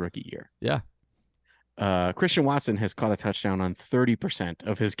catches his rookie year. yeah, Christian Watson has caught a touchdown on 30%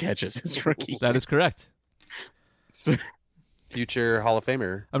 of his catches his rookie that year. is correct. So, future Hall of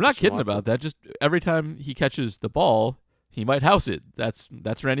Famer. I'm not Deshaun kidding Watson. about that. Just every time he catches the ball, he might house it. That's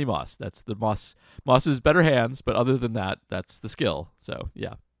Randy Moss. That's the Moss's better hands, but other than that, that's the skill. So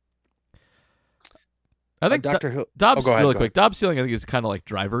yeah. I think Dr. Hill. Dobbs, go ahead, really go quick. Dobbs' ceiling, I think, is kind of like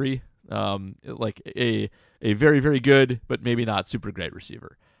drivery, like a very, very good, but maybe not super great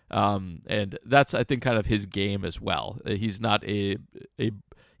receiver. And that's, I think, kind of his game as well. He's not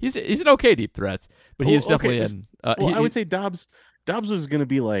he's an okay deep threat, but he's definitely I would say Dobbs was going to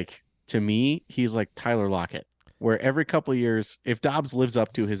be like, to me, he's like Tyler Lockett, where every couple of years, if Dobbs lives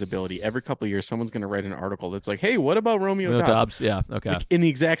up to his ability, every couple of years, someone's going to write an article that's like, hey, what about Romeo Dobbs? Yeah, okay. Like, in the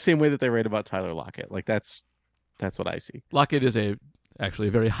exact same way that they write about Tyler Lockett. Like that's what I see. Lockett is actually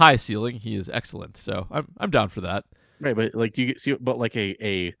a very high ceiling. He is excellent, so I'm down for that. Right, but like, do you see? But like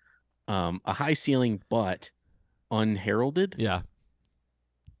a high ceiling, but unheralded. Yeah.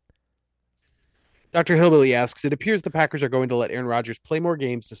 Dr. Hillbilly asks, it appears the Packers are going to let Aaron Rodgers play more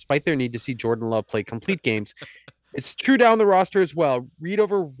games despite their need to see Jordan Love play complete games. It's true down the roster as well. Reed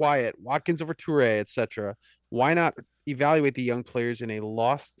over Wyatt, Watkins over Touré, etc. Why not evaluate the young players in a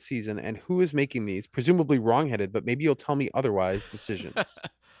lost season and who is making these, presumably wrong-headed, but maybe you'll tell me otherwise, decisions?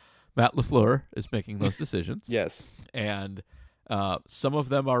 Matt LaFleur is making those decisions. Yes. And some of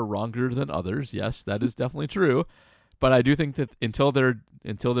them are wronger than others. Yes, that is definitely true. But I do think that until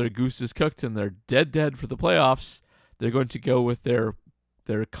their goose is cooked and they're dead for the playoffs, they're going to go with their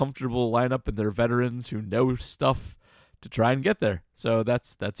comfortable lineup and their veterans who know stuff to try and get there. So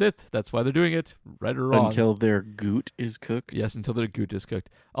that's it. That's why they're doing it, right or wrong. Until their goot is cooked. Yes, until their goot is cooked.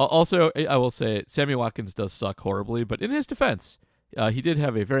 Also, I will say Sammy Watkins does suck horribly, but in his defense, he did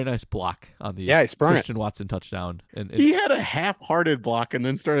have a very nice block on the he sprung Christian Watson touchdown. And he had a half-hearted block and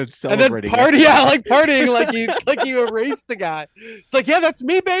then started And celebrating. then partying like you erased the guy. It's like, yeah, that's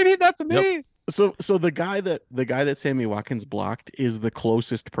me, baby. That's me. Yep. So the guy that Sammy Watkins blocked is the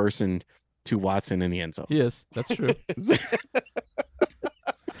closest person to Watson in the end zone. He is. That's true.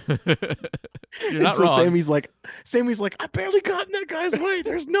 You're And not so wrong. Sammy's like, I barely got in that guy's way.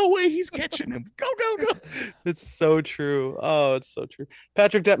 There's no way he's catching him. Go. It's so true. Oh, it's so true.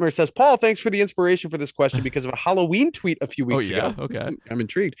 Patrick Detmer says, Paul, thanks for the inspiration for this question because of a Halloween tweet a few weeks ago. Okay. I'm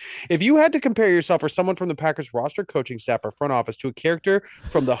intrigued. If you had to compare yourself or someone from the Packers roster, coaching staff, or front office to a character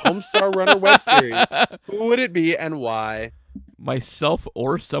from the Homestar Runner web series, who would it be and why? Myself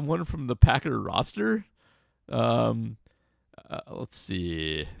or someone from the Packer roster? Let's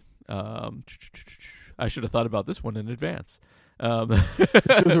see. I should have thought about this one in advance.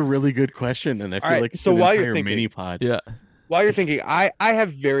 This is a really good question, and I feel right, like it's so an while you're entire thinking- mini pod. Yeah. While you're thinking, I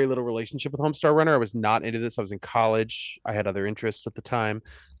have very little relationship with Homestar Runner. I was not into this. I was in college. I had other interests at the time.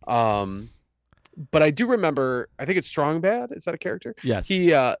 But I do remember, I think it's Strong Bad. Is that a character? Yes.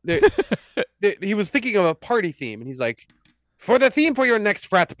 He he was thinking of a party theme, and he's like, for the theme for your next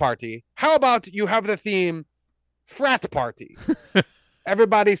frat party, how about you have the theme frat party?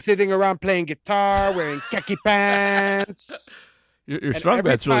 Everybody sitting around playing guitar, wearing khaki pants. Your And strong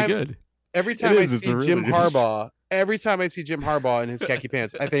every bad's really time- good. Every time I is, it's see a really Jim good- Harbaugh in his khaki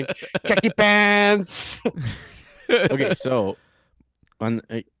pants, I think khaki pants. Okay, so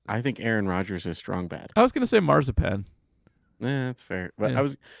I think Aaron Rodgers is strong bad. I was going to say marzipan. That's fair. But Yeah.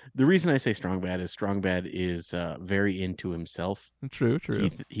 the reason I say strong bad is very into himself. True.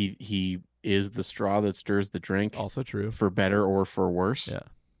 He is the straw that stirs the drink, Also true. for better or for worse.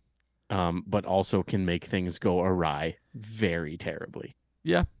 Yeah. But also can make things go awry very terribly.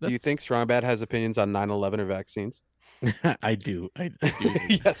 Yeah. Do you think Strong Bad has opinions on 9/11 or vaccines? I do. I do.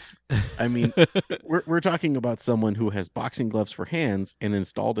 Yes. I mean, we're talking about someone who has boxing gloves for hands and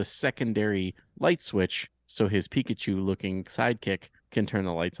installed a secondary light switch so his Pikachu-looking sidekick can turn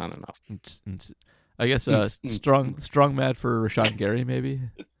the lights on and off. I guess strong mad for Rashawn Gary maybe.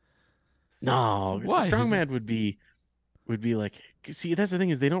 No, Why? Strong Mad would be like. See, that's the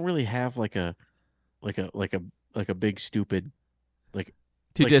thing is they don't really have like a big stupid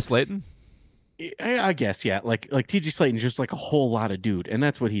TJ Slayton. I guess, yeah. Like TJ Slayton's just like a whole lot of dude, and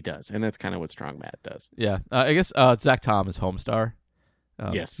that's what he does, and that's kind of what Strong Mad does. Yeah. I guess Zach Tom is Homestar.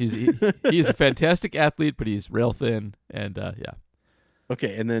 Yes. he is a fantastic athlete, but he's rail thin, and yeah.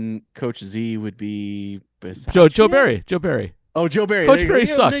 Okay, and then Coach Z would be Joe Barry. Joe Barry. Oh, Joe Barry. Coach There you go. Barry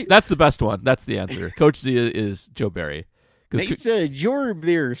Yeah, sucks. Nate- That's the best one. That's the answer. Coach Z is Joe Barry. Nate said you're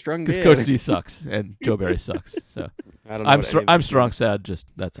there, Strong Because Mad. Coach Z sucks and Joe Barry sucks. So I don't know. I'm strong sad. Just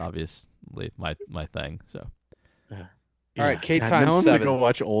that's obviously my thing. So All right, K God, times now I'm 7. gonna go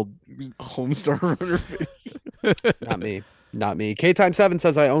watch old Homestar Runner videos. Not me. K times 7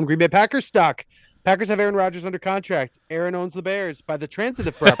 says I own Green Bay Packers stock. Packers have Aaron Rodgers under contract. Aaron owns the Bears by the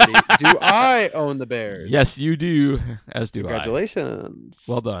transitive property. Do I own the Bears? Yes, you do, as do Congratulations.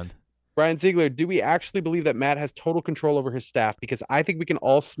 I. Well done. Brian Ziegler, do we actually believe that Matt has total control over his staff? Because I think we can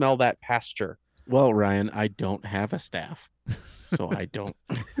all smell that pasture. Well, Ryan, I don't have a staff, so I don't.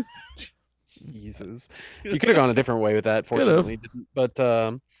 Jesus, you could have gone a different way with that. Fortunately, didn't. But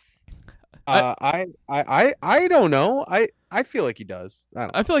I don't know. I feel like he does.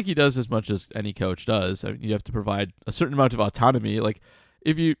 I feel like he does as much as any coach does. I mean, you have to provide a certain amount of autonomy. Like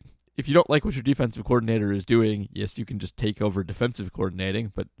if you don't like what your defensive coordinator is doing, yes, you can just take over defensive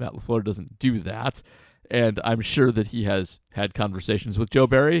coordinating, but Matt LaFleur doesn't do that. And I'm sure that he has had conversations with Joe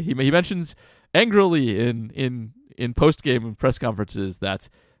Barry. He mentions angrily in post-game press conferences that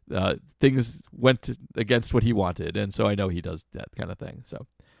things went against what he wanted, and so I know he does that kind of thing. So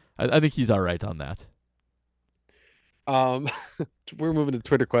I think he's all right on that. We're moving to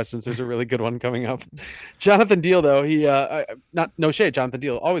Twitter questions. There's a really good one coming up. Jonathan Deal, though, he no shade. Jonathan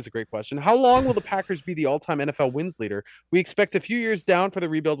Deal, always a great question. How long will the Packers be the all-time NFL wins leader? We expect a few years down for the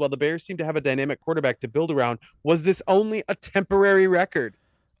rebuild, while the Bears seem to have a dynamic quarterback to build around. Was this only a temporary record?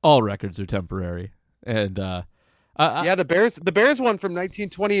 All records are temporary, and yeah, the Bears one from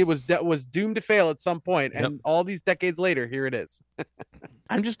 1920 was doomed to fail at some point, and all these decades later, here it is.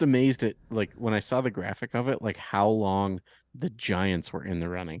 I'm just amazed at, like, when I saw the graphic of it, like how long the Giants were in the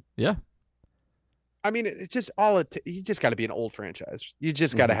running. Yeah. I mean, it's just you just got to be an old franchise. You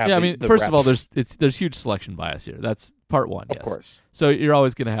just got to have. Yeah, I mean, first of all, there's huge selection bias here. That's part one. Of course. So you're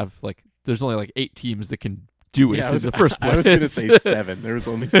always going to have there's only 8 teams that can do it in the first place. I was going to say 7. There was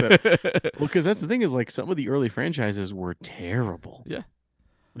only 7. Well, because that's the thing is, like, some of the early franchises were terrible. Yeah.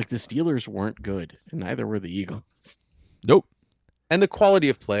 Like the Steelers weren't good, and neither were the Eagles. Nope. And the quality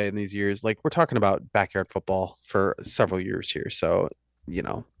of play in these years, like, we're talking about backyard football for several years here. So,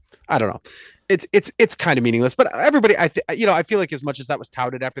 I don't know. It's kind of meaningless, but everybody, I feel like as much as that was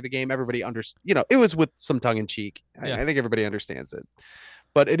touted after the game, everybody it was with some tongue in cheek. I think everybody understands it,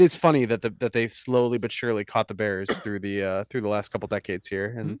 but it is funny that they slowly but surely caught the Bears through the last couple decades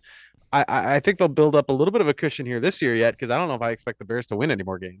here. And I think they'll build up a little bit of a cushion here this year yet. Cause I don't know if I expect the Bears to win any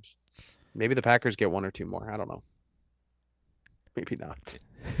more games. Maybe the Packers get 1 or 2 more. I don't know. Maybe not.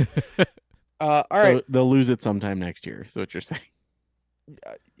 All right. They'll lose it sometime next year. Is what you're saying?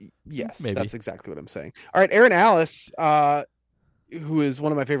 Yes, maybe. That's exactly what I'm saying. All right, Aaron Alice, who is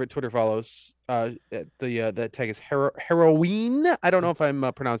one of my favorite Twitter follows. The tag is heroine. I don't know if I'm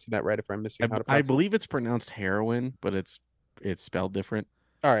pronouncing that right. If I'm missing how to pronounce I believe it's pronounced heroin, but it's spelled different.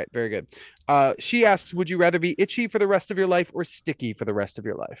 All right, very good. She asks, would you rather be itchy for the rest of your life or sticky for the rest of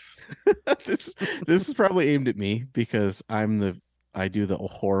your life? This is probably aimed at me because I do the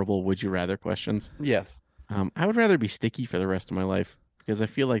horrible would you rather questions. Yes. I would rather be sticky for the rest of my life because I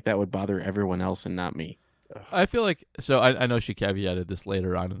feel like that would bother everyone else and not me. I feel like, so I know she caveated this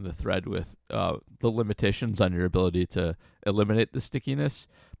later on in the thread with the limitations on your ability to eliminate the stickiness,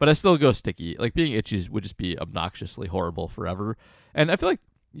 but I still go sticky. Like, being itchy would just be obnoxiously horrible forever. And I feel like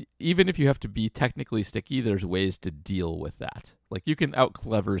even if you have to be technically sticky, there's ways to deal with that. Like, you can out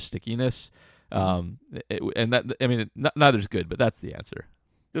clever stickiness, and that, I mean, neither's good, but that's the answer.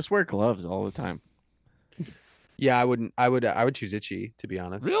 Just wear gloves all the time. Yeah, I wouldn't. I would choose itchy, to be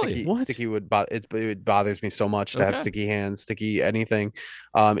honest. Really? Sticky would it bothers me so much to have sticky hands, sticky anything.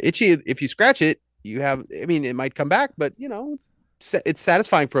 Itchy, if you scratch it, you have. I mean, it might come back, but it's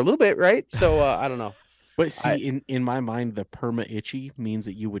satisfying for a little bit, right? So I don't know. But see, in my mind, the perma itchy means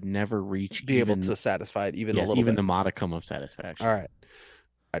that you would never be able to satisfy it even a little even bit. the modicum of satisfaction. All right,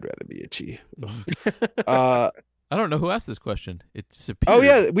 I'd rather be itchy. I don't know who asked this question. It disappeared. Oh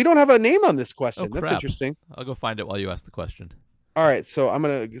yeah, we don't have a name on this question. Oh, That's crap. interesting. I'll go find it while you ask the question. All right, so I'm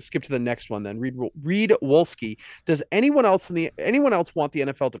gonna skip to the next one then. Reed Wolski. Does anyone else want the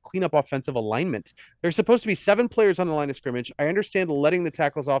NFL to clean up offensive alignment? There's supposed to be 7 players on the line of scrimmage. I understand letting the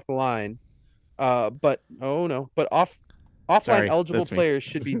tackles off the line, but offline eligible players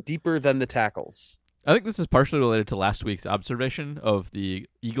should be deeper than the tackles. I think this is partially related to last week's observation of the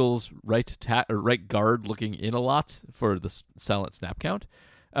Eagles' right guard looking in a lot for the silent snap count,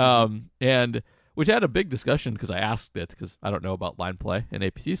 and which had a big discussion because I asked it because I don't know about line play in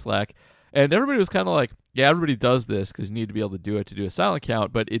APC Slack, and everybody was kind of like, yeah, everybody does this because you need to be able to do it to do a silent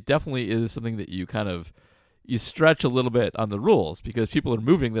count, but it definitely is something that you stretch a little bit on the rules because people are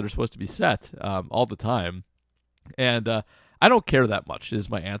moving that are supposed to be set all the time, and I don't care that much is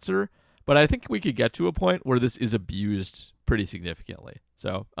my answer. But I think we could get to a point where this is abused pretty significantly.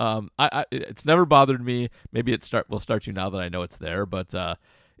 So it's never bothered me. Maybe will start to now that I know it's there. But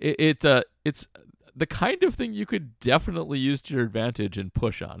it's the kind of thing you could definitely use to your advantage and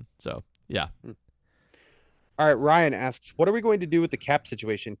push on. So, yeah. All right, Ryan asks, what are we going to do with the cap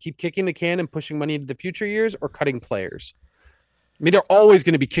situation? Keep kicking the can and pushing money into the future years, or cutting players? I mean, they're always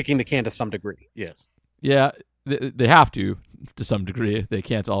going to be kicking the can to some degree. Yes. Yeah, they have to some degree. They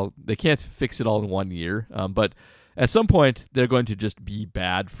can't fix it all in 1 year. But at some point, they're going to just be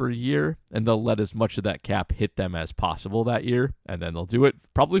bad for a year, and they'll let as much of that cap hit them as possible that year, and then they'll do it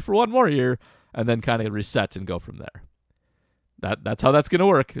probably for one more year, and then kind of reset and go from there. That's how that's going to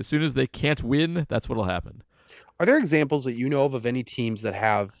work. As soon as they can't win, that's what'll happen. Are there examples that you know of any teams that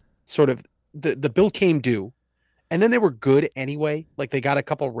have sort of the bill came due, and then they were good anyway? Like they got a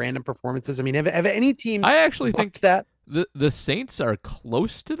couple random performances. I mean, have any teams? I actually think that the Saints are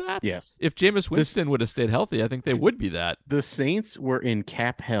close to that. Yes. If Jameis Winston would have stayed healthy, I think they would be that. The Saints were in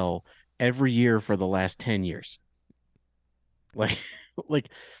cap hell every year for the last 10 years. Like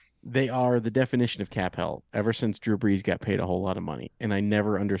they are the definition of cap hell ever since Drew Brees got paid a whole lot of money. And I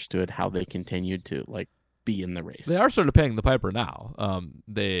never understood how they continued to be in the race. They are sort of paying the piper now.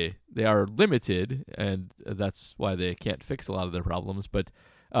 They are limited, and that's why they can't fix a lot of their problems. But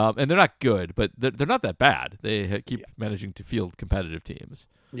and they're not good, but they're not that bad. They keep managing to field competitive teams.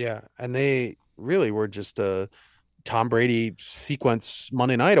 Yeah, and they really were just a Tom Brady sequence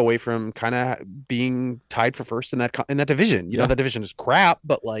Monday night away from kind of being tied for first in that division. You know, that division is crap,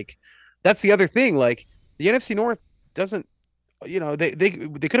 but that's the other thing. Like the NFC North doesn't. You know, they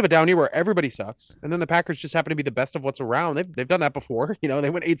could have a down year where everybody sucks, and then the Packers just happen to be the best of what's around. They've done that before. You know,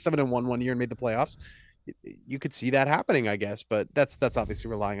 they went 8-7-1 1 year and made the playoffs. You could see that happening, I guess, but that's obviously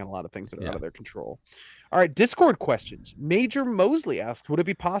relying on a lot of things that are out of their control. All right, Discord questions. Major Mosley asks, would it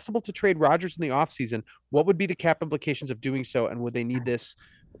be possible to trade Rodgers in the offseason? What would be the cap implications of doing so, and would they need this?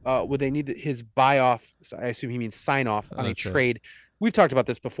 Would they need his buy off? I assume he means sign off on a trade. We've talked about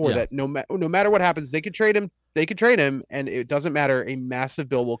this before that no matter what happens, they could trade him. They could trade him, and it doesn't matter. A massive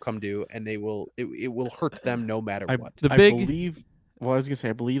bill will come due, and it will hurt them no matter what. I believe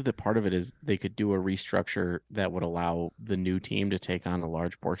that part of it is they could do a restructure that would allow the new team to take on a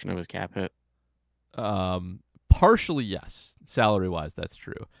large portion of his cap hit. Partially, yes. Salary-wise, that's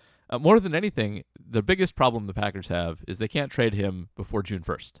true. More than anything, the biggest problem the Packers have is they can't trade him before June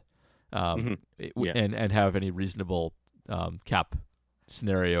 1st, and have any reasonable cap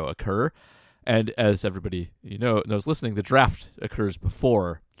scenario occur. And as everybody knows listening, the draft occurs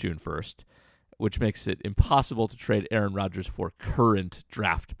before June 1st, which makes it impossible to trade Aaron Rodgers for current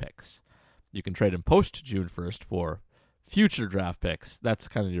draft picks. You can trade him post June 1st for future draft picks. That's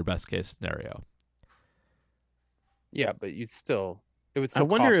kind of your best case scenario. Yeah, but it would still cost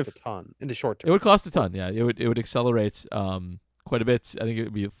a ton in the short term. It would cost a ton. Yeah, it would accelerate quite a bit. I think it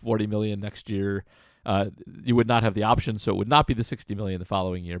would be $40 million next year. You would not have the option, so it would not be the $60 million the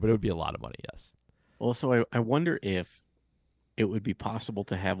following year, but it would be a lot of money. Yes. Also, I wonder if it would be possible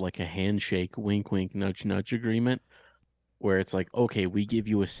to have like a handshake, wink, wink, nudge, nudge agreement, where it's like, okay, we give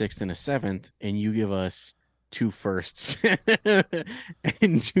you a 6th and a 7th, and you give us 2 firsts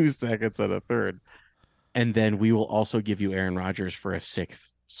and 2 seconds and a 3rd, and then we will also give you Aaron Rodgers for a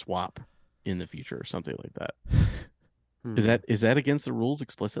 6th swap in the future or something like that. Is that against the rules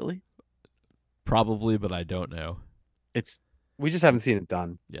explicitly? Probably, but I don't know. We just haven't seen it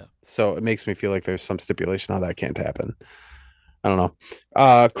done. Yeah. So it makes me feel like there's some stipulation how that can't happen. I don't know.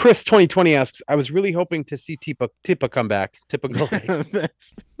 Chris 2020 asks, I was really hoping to see Tipa come back. Typical.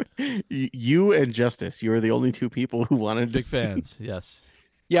 That's you and Justice. You are the only 2 people who wanted big fans. Yes.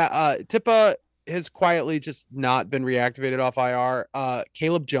 Yeah. Tipa has quietly just not been reactivated off IR.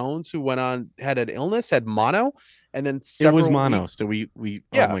 Caleb Jones, who had an illness, had mono, and then it was mono. So we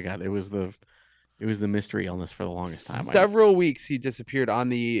oh my God, it was the mystery illness for the longest time. Several weeks he disappeared on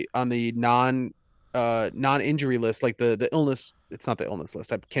the non-injury list, like the illness. It's not the illness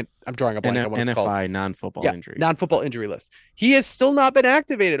list. I'm drawing a blank on what it's called. NFI, non-football injury. Non-football injury list. He has still not been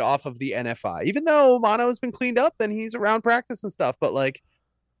activated off of the NFI, even though mono has been cleaned up and he's around practice and stuff. But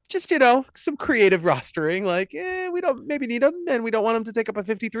just some creative rostering, we don't maybe need him, and we don't want him to take up a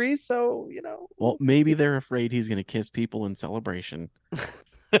 53. So well, maybe they're afraid he's going to kiss people in celebration.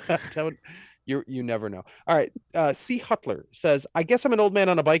 You never know. All right. C. Hutler says, I guess I'm an old man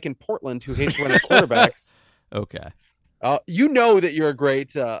on a bike in Portland who hates running quarterbacks. Okay. You know that you're a great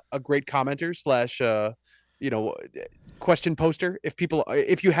commenter / question poster.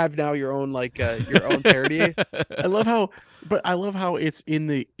 If you have now your own your own parody. I love how it's in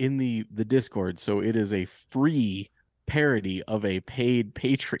the Discord, so it is a free parody of a paid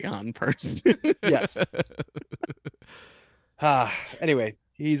Patreon person. Yes. Anyway,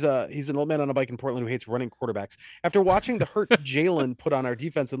 He's an old man on a bike in Portland who hates running quarterbacks. After watching the hurt Jalen put on our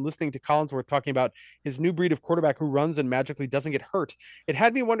defense and listening to Collinsworth talking about his new breed of quarterback who runs and magically doesn't get hurt, it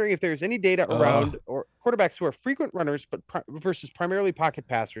had me wondering if there's any data around or quarterbacks who are frequent runners but versus primarily pocket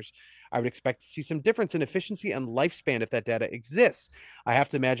passers. I would expect to see some difference in efficiency and lifespan if that data exists. I have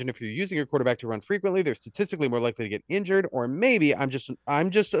to imagine if you're using your quarterback to run frequently, they're statistically more likely to get injured, or maybe I'm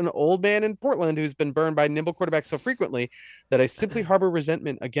just an old man in Portland who's been burned by nimble quarterbacks so frequently that I simply harbor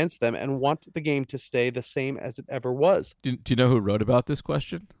resentment against them and want the game to stay the same as it ever was. Do you know who wrote about this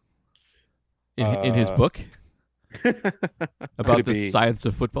question in his book about the science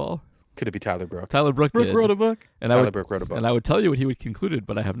of football? Could it be Tyler Brook? Tyler Brook did. wrote a book. And Tyler Brook wrote a book. And I would tell you what he would concluded,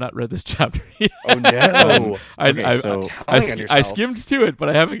 but I have not read this chapter yet. Oh no! I skimmed to it, but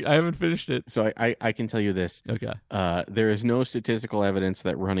I haven't finished it. So I can tell you this. Okay. There is no statistical evidence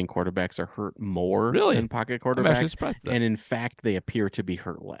that running quarterbacks are hurt more Really? than pocket I'm actually quarterbacks, surprised at that. and in fact, they appear to be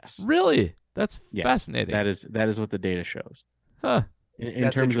hurt less. Really? That's Yes, fascinating. That is what the data shows. Huh. In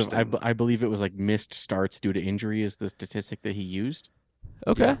That's terms of, interesting. I believe it was like missed starts due to injury is the statistic that he used.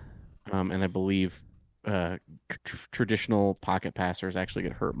 Okay. Yeah. And I believe traditional pocket passers actually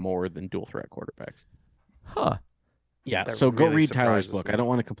get hurt more than dual threat quarterbacks. Huh. Yeah. That So go really read Tyler's surprises book. me. I don't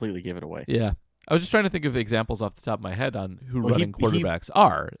want to completely give it away. Yeah. I was just trying to think of examples off the top of my head on who Well, running quarterbacks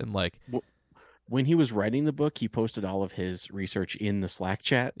are, and like, When he was writing the book, he posted all of his research in the Slack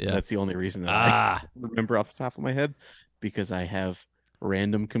chat. Yeah. That's the only reason that I remember off the top of my head, because I have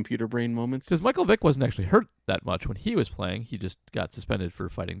random computer brain moments. because Michael Vick wasn't actually hurt that much when he was playing. He just got suspended for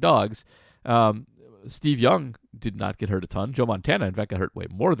fighting dogs. Steve Young did not get hurt a ton. Joe Montana, in fact, got hurt way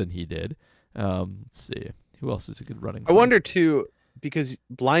more than he did. Let's see. Who else is a good running? I wonder too, because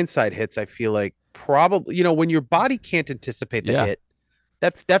blindside hits, I feel like probably, when your body can't anticipate the Yeah. hit,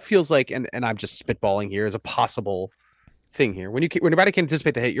 that feels like, and I'm just spitballing here as a possible thing here. When your body can't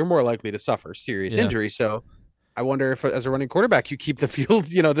anticipate the hit, you're more likely to suffer serious Yeah. injury. So I wonder if, as a running quarterback, you keep the field,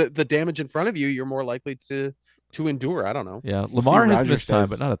 the damage in front of you, you're more likely to endure. I don't know. Yeah, Lamar has Roger missed time, says-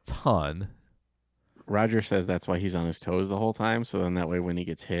 but not a ton. Roger says that's why he's on his toes the whole time. So then that way, when he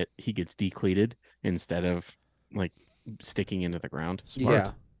gets hit, he gets decleated instead of like sticking into the ground. Smart.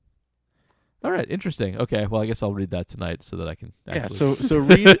 Yeah. All right, interesting. Okay, well, I guess I'll read that tonight so that I can. Yeah. Actually... So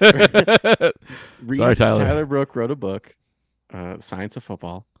read. read Sorry, Tyler. Tyler Brook wrote a book, The Science of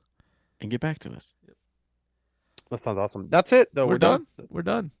Football, and get back to us. That sounds awesome. That's it, though. We're done. We're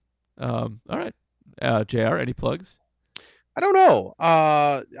done. All right. JR, any plugs? I don't know.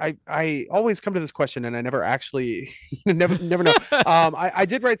 I always come to this question and I never actually never know. I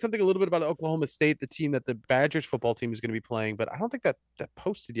did write something a little bit about Oklahoma State, the team that the Badgers football team is going to be playing, but I don't think that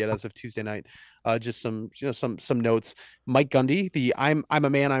posted yet as of Tuesday night. Just some notes. Mike Gundy, the I'm a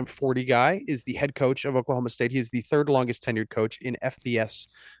man, I'm 40 guy, is the head coach of Oklahoma State. He is the third longest tenured coach in FBS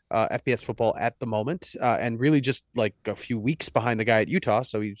football at the moment, and really just like a few weeks behind the guy at Utah.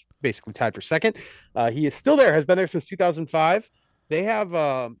 So he's basically tied for second. He is still there, has been there since 2005. They have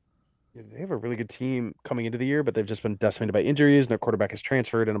a really good team coming into the year, but they've just been decimated by injuries, and their quarterback has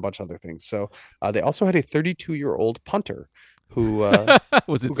transferred and a bunch of other things. So they also had a 32-year-old punter who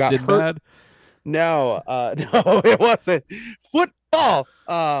Was it who got Sinbad? no, it wasn't football.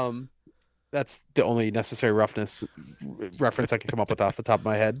 That's the only necessary roughness reference I can come up with off the top of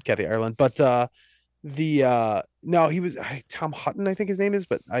my head, Kathy Ireland. But no, he was Tom Hutton, I think his name is,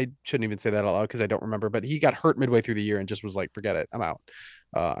 but I shouldn't even say that out loud because I don't remember. But he got hurt midway through the year and just was like, forget it, I'm out.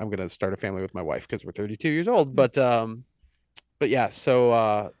 I'm gonna start a family with my wife because we're 32 years old. But yeah,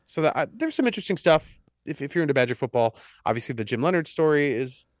 so that there's some interesting stuff. If you're into Badger football, obviously the Jim Leonard story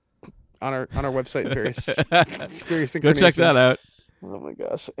is on our website in various Go check that incarnations. out. Oh my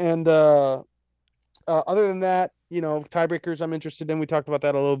gosh. And other than that, tiebreakers I'm interested in. We talked about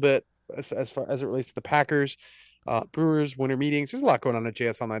that a little bit as far as it relates to the Packers, Brewers, winter meetings. There's a lot going on at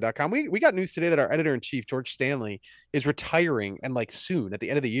jsonline.com. We got news today that our editor-in-chief, George Stanley, is retiring, and like soon at the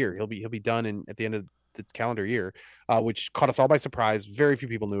end of the year, he'll be done at the end of the calendar year, which caught us all by surprise. Very few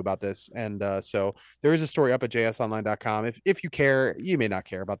people knew about this. And so there is a story up at jsonline.com. If you care, you may not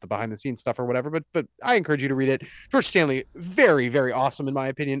care about the behind the scenes stuff or whatever, but I encourage you to read it. George Stanley, very, very awesome in my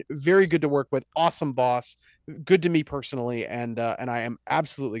opinion. Very good to work with. Awesome boss. Good to me personally. And I am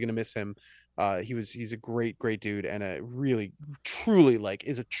absolutely going to miss him. He's a great dude, and a really truly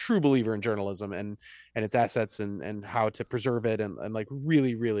is a true believer in journalism and its assets and how to preserve it and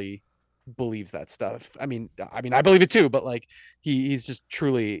really believes that stuff. I mean I believe it too, but he's just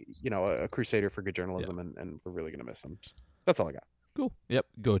truly a crusader for good journalism. Yeah. And we're really gonna miss him. So that's all I got. Cool. Yep.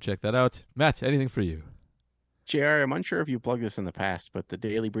 Go check that out. Matt, anything for you? JR, I'm unsure if you plugged this in the past, but the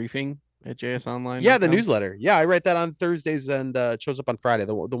daily briefing at JSOnline? Yeah, the newsletter. Yeah, I write that on Thursdays and it shows up on Friday.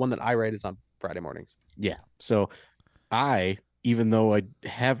 The one that I write is on Friday mornings. Yeah. So I, even though I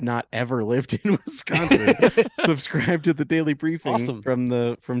have not ever lived in Wisconsin, subscribe to the daily briefing Awesome. from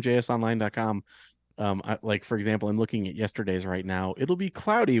JSOnline.com. Like, for example, I'm looking at yesterday's right now. It'll be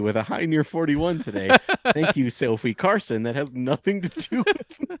cloudy with a high near 41 today. Thank you, Sophie Carson. That has nothing to do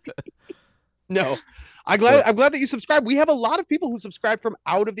with No, I'm glad that you subscribe. We have a lot of people who subscribe from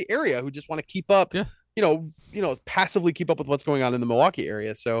out of the area who just want to keep up, passively keep up with what's going on in the Milwaukee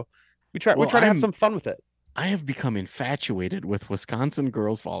area. So we try to have some fun with it. I have become infatuated with Wisconsin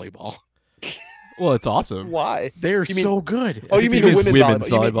girls volleyball. Well, it's awesome. Why? They're so good. Oh, you mean the women's volleyball?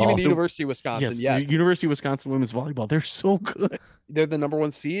 You mean the The- University of Wisconsin? Yes. University of Wisconsin women's volleyball. They're so good. They're the number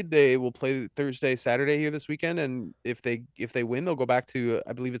 1 seed. They will play Thursday, Saturday here this weekend, and if they win, they'll go back to,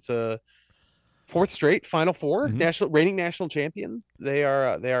 I believe it's a 4th straight Final Four, reigning national champion. They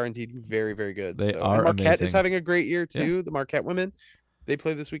are indeed very, very good. They are and Marquette amazing. is having a great year too. The Marquette women, they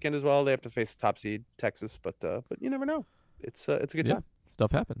play this weekend as well. They have to face the top seed Texas, but you never know. It's a good time.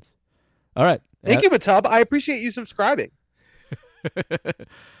 Stuff happens. All right. Thank you, Matub. I appreciate you subscribing.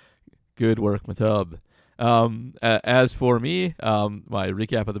 Good work, Matub. As for me, my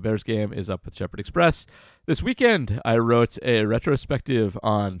recap of the Bears game is up with Shepherd Express. This weekend, I wrote a retrospective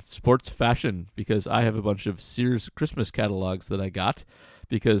on sports fashion because I have a bunch of Sears Christmas catalogs that I got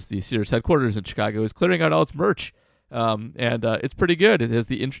because the Sears headquarters in Chicago is clearing out all its merch. And it's pretty good. It has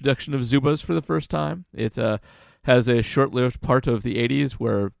the introduction of Zubaz for the first time. It has a short-lived part of the 80s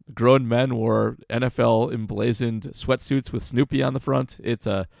where grown men wore NFL emblazoned sweatsuits with Snoopy on the front. It's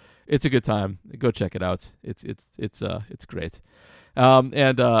a good time. Go check it out. It's great.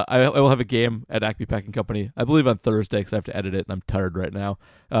 And I will have a game at Acme Packing Company, I believe on Thursday because I have to edit it and I'm tired right now,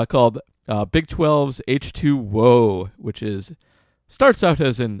 called Big 12's H2WO, which starts out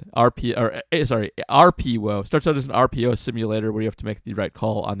as an RPO. Starts out as an RPO simulator where you have to make the right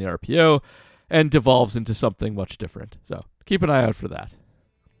call on the RPO and devolves into something much different. So keep an eye out for that.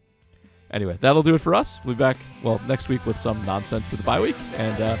 Anyway, that'll do it for us. We'll be back, next week with some nonsense for the bye week.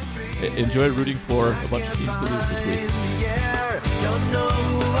 And enjoy rooting for a bunch of teams to lose this week. Don't know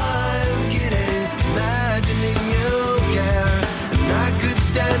who I'm kidding, imagining you care. And I could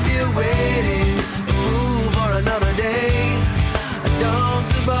stand here waiting